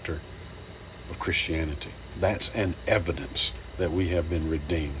character of Christianity. That's an evidence that we have been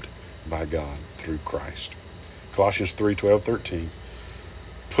redeemed by God through Christ. Colossians 3:12-13.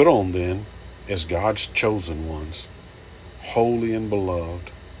 Put on then, as God's chosen ones, holy and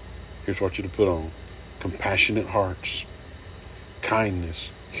beloved. Here's what you're to put on. Compassionate hearts, kindness,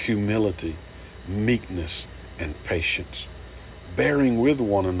 humility, meekness, and patience, bearing with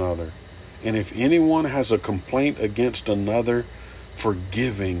one another. And if anyone has a complaint against another,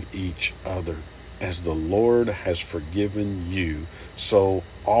 forgiving each other. As the Lord has forgiven you, so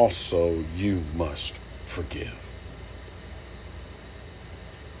also you must forgive.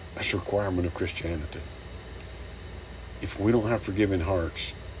 That's a requirement of Christianity. If we don't have forgiving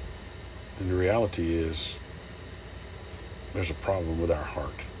hearts, then the reality is there's a problem with our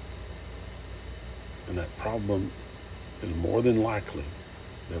heart. And that problem is more than likely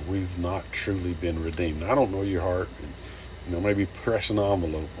that we've not truly been redeemed. Now, I don't know your heart, and maybe pressing the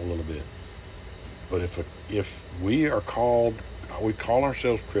envelope a little bit. But if we call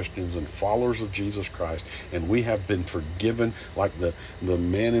ourselves Christians and followers of Jesus Christ, and we have been forgiven like the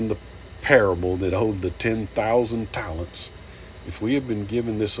man in the parable that owed the 10,000 talents, if we have been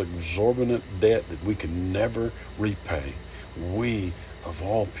given this exorbitant debt that we can never repay, we, of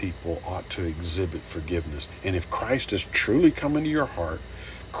all people, ought to exhibit forgiveness. And if Christ has truly come into your heart,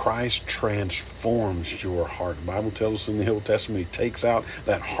 Christ transforms your heart. The Bible tells us in the Old Testament, he takes out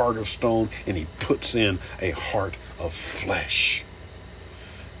that heart of stone and he puts in a heart of flesh.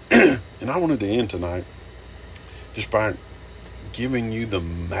 And I wanted to end tonight just by giving you the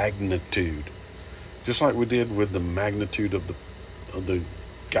magnitude, just like we did with the magnitude of the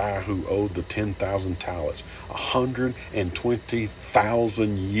guy who owed the 10,000 talents,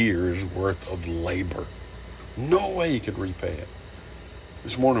 120,000 years worth of labor. No way he could repay it.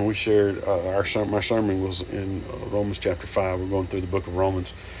 This morning we shared, my sermon was in Romans chapter 5. We're going through the book of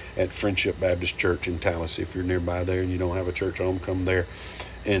Romans at Friendship Baptist Church in Tallahassee. If you're nearby there and you don't have a church home, come there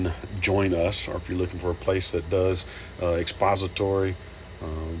and join us. Or if you're looking for a place that does expository,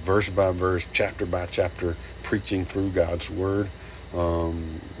 verse by verse, chapter by chapter, preaching through God's Word,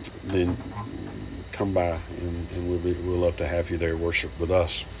 then come by and we'll love to have you there worship with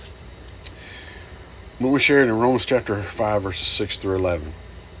us. But we shared in Romans chapter 5 verses 6 through 11.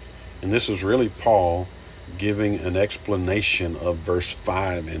 And this is really Paul giving an explanation of verse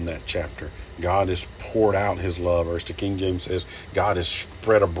 5 in that chapter. God has poured out his love, or as the King James says, God has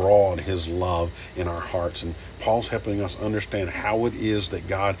spread abroad his love in our hearts. And Paul's helping us understand how it is that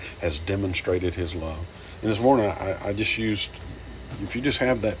God has demonstrated his love. And this morning I just used, if you just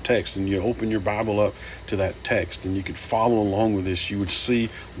have that text and you open your Bible up to that text and you could follow along with this, you would see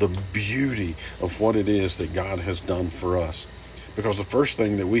the beauty of what it is that God has done for us. Because the first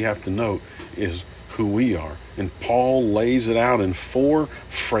thing that we have to note is who we are. And Paul lays it out in 4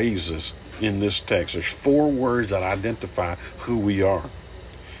 phrases in this text. There's 4 words that identify who we are.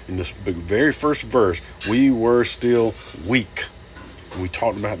 In this very first verse, we were still weak. We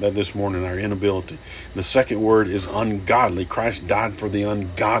talked about that this morning, our inability. The second word is ungodly. Christ died for the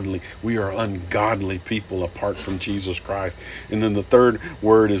ungodly. We are ungodly people apart from Jesus Christ. And then the third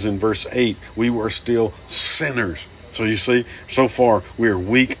word is in verse 8. We were still sinners. So you see, so far, we are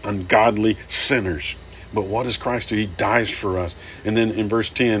weak, ungodly sinners. But what does Christ do? He dies for us. And then in verse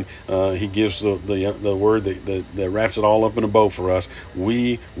 10, he gives the word that wraps it all up in a bow for us.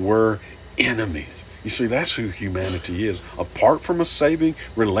 We were enemies. You see, that's who humanity is. Apart from a saving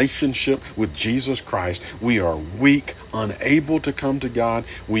relationship with Jesus Christ, we are weak, unable to come to God.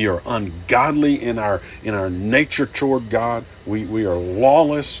 We are ungodly in our nature toward God. We are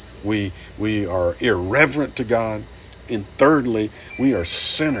lawless. We are irreverent to God. And thirdly, we are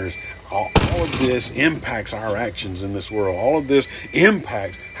sinners. All of this impacts our actions in this world. All of this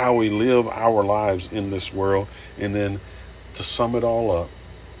impacts how we live our lives in this world. And then to sum it all up,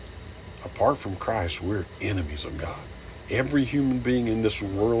 apart from Christ, we're enemies of God. Every human being in this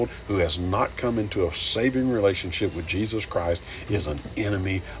world who has not come into a saving relationship with Jesus Christ is an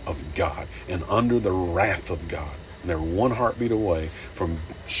enemy of God and under the wrath of God. And they're one heartbeat away from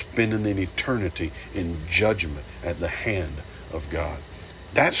spending an eternity in judgment at the hand of God.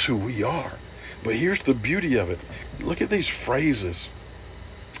 That's who we are. But here's the beauty of it. Look at these phrases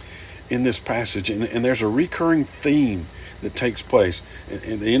in this passage. And there's a recurring theme that takes place.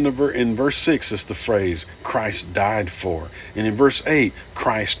 In verse 6 is the phrase, Christ died for. And in verse 8,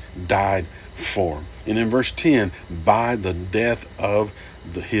 Christ died for. And in verse 10, by the death of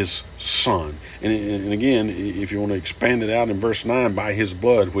his son. And again, if you want to expand it out in verse 9, by his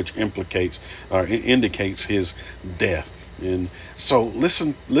blood, which indicates his death. And so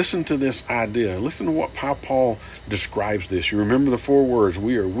listen to this idea. Listen to how Paul describes this. You remember the 4 words.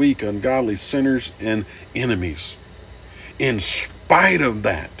 We are weak, ungodly, sinners, and enemies. In spite of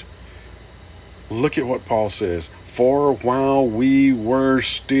that, look at what Paul says. For while we were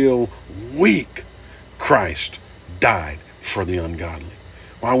still weak, Christ died for the ungodly.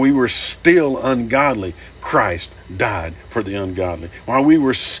 While we were still ungodly, Christ died for the ungodly. While we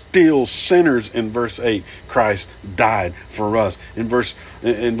were still sinners in verse 8, Christ died for us. In verse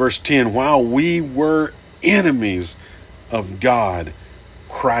 10, while we were enemies of God,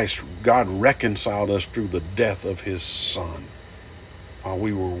 God reconciled us through the death of his son. While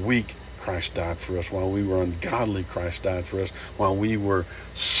we were weak, Christ died for us. While we were ungodly, Christ died for us. While we were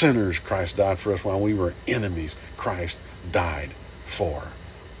sinners, Christ died for us. While we were enemies, Christ died for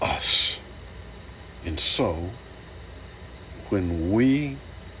us. And so, when we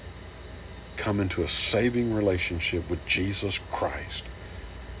come into a saving relationship with Jesus Christ,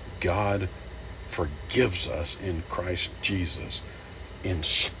 God forgives us in Christ Jesus in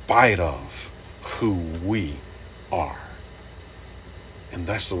spite of who we are. And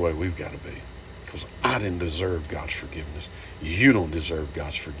that's the way we've got to be. Because I didn't deserve God's forgiveness. You don't deserve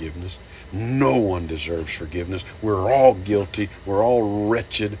God's forgiveness. No one deserves forgiveness. We're all guilty. We're all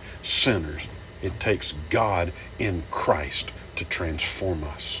wretched sinners. It takes God in Christ to transform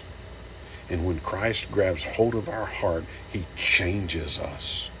us. And when Christ grabs hold of our heart, he changes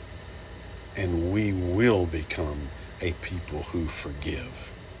us. And we will become a people who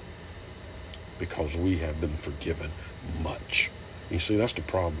forgive, because we have been forgiven much. You see, that's the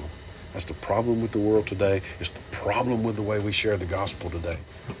problem. That's the problem with the world today. It's the problem with the way we share the gospel today.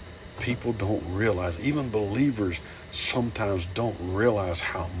 People don't realize, even believers sometimes don't realize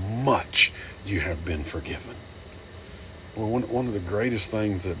how much you have been forgiven. Well, one of the greatest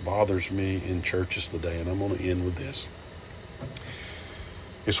things that bothers me in churches today, and I'm going to end with this,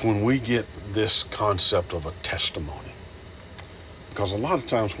 is when we get this concept of a testimony. Because a lot of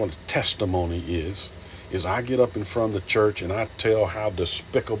times what a testimony is I get up in front of the church and I tell how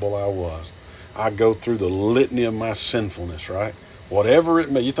despicable I was. I go through the litany of my sinfulness, right? Whatever it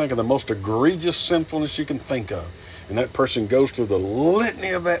may, you think of the most egregious sinfulness you can think of, and that person goes through the litany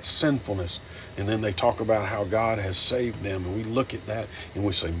of that sinfulness, and then they talk about how God has saved them, and we look at that and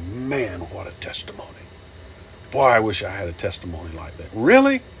we say, man, what a testimony. Boy, I wish I had a testimony like that.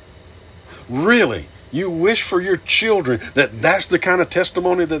 Really? Really? You wish for your children that that's the kind of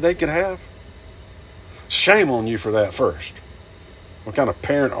testimony that they could have? Shame on you for that first. What kind of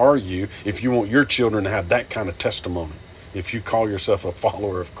parent are you if you want your children to have that kind of testimony, if you call yourself a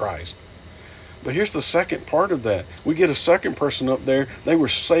follower of Christ? But here's the second part of that. We get a second person up there. They were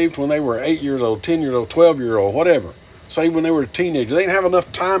saved when they were 8 years old, 10 years old, 12-year-old, whatever. Saved when they were a teenager. They didn't have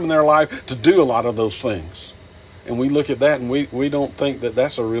enough time in their life to do a lot of those things. And we look at that and we don't think that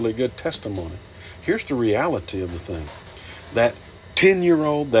that's a really good testimony. Here's the reality of the thing. That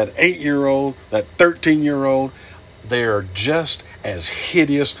 10-year-old, that 8-year-old, that 13-year-old, they are just as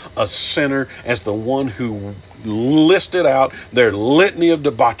hideous a sinner as the one who listed out their litany of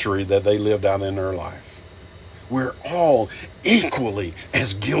debauchery that they lived out in their life. We're all equally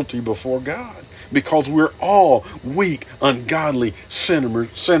as guilty before God, because we're all weak, ungodly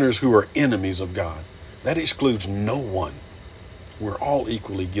sinners who are enemies of God. That excludes no one. We're all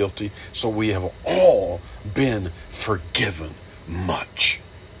equally guilty, so we have all been forgiven much.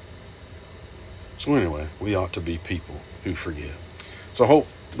 So anyway, we ought to be people who forgive. So I hope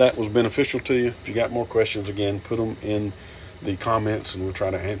that was beneficial to you. If you got more questions, again, put them in the comments and we'll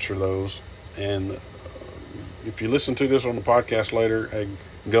try to answer those. And if you listen to this on the podcast later,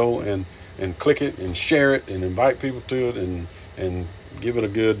 go and click it and share it and invite people to it and give it a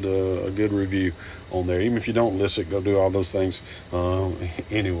good review on there. Even if you don't listen, go do all those things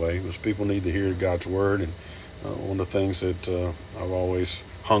anyway, because people need to hear God's word. And one of the things that I've always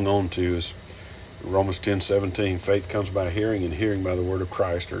hung on to is Romans 10:17. Faith comes by hearing, and hearing by the word of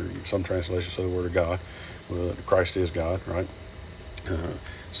Christ, or some translations say the word of God. Christ is God, right?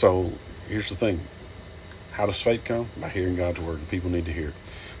 So here's the thing. How does faith come? By hearing God's word, and people need to hear it.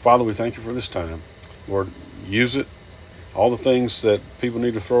 Father, we thank you for this time. Lord, use it. All the things that people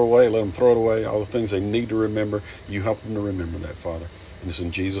need to throw away, let them throw it away. All the things they need to remember, you help them to remember that, Father. And it's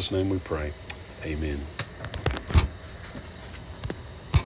in Jesus' name we pray. Amen.